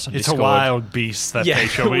out with us on It's Discord. a wild beast, that Yeah,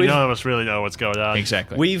 Patreon. We we've- none of us really know what's going on.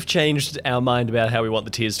 Exactly. We've changed our mind about how we want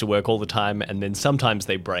the tiers to work all the time, and then sometimes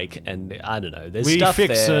they break, and I don't know. There's We stuff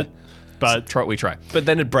fix there, it, but we try. but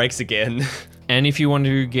then it breaks again. And if you want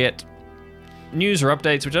to get news or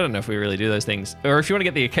updates, which I don't know if we really do those things, or if you want to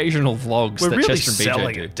get the occasional vlogs we're that really Chester and BJ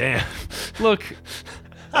selling do, it. Damn. look,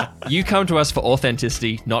 you come to us for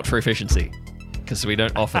authenticity, not for efficiency, because we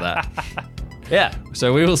don't offer that. Yeah.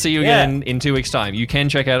 So we will see you again in 2 weeks' time. You can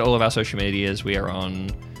check out all of our social medias. We are on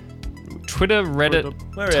Twitter, Reddit,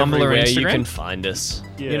 We're Tumblr, everywhere and Instagram. you can find us.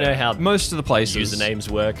 Yeah. You know how Most of the places. usernames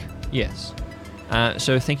work. Yes.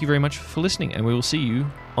 So thank you very much for listening, and we will see you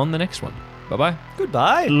on the next one. Bye-bye.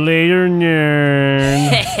 Goodbye. Later,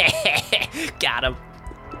 nerd.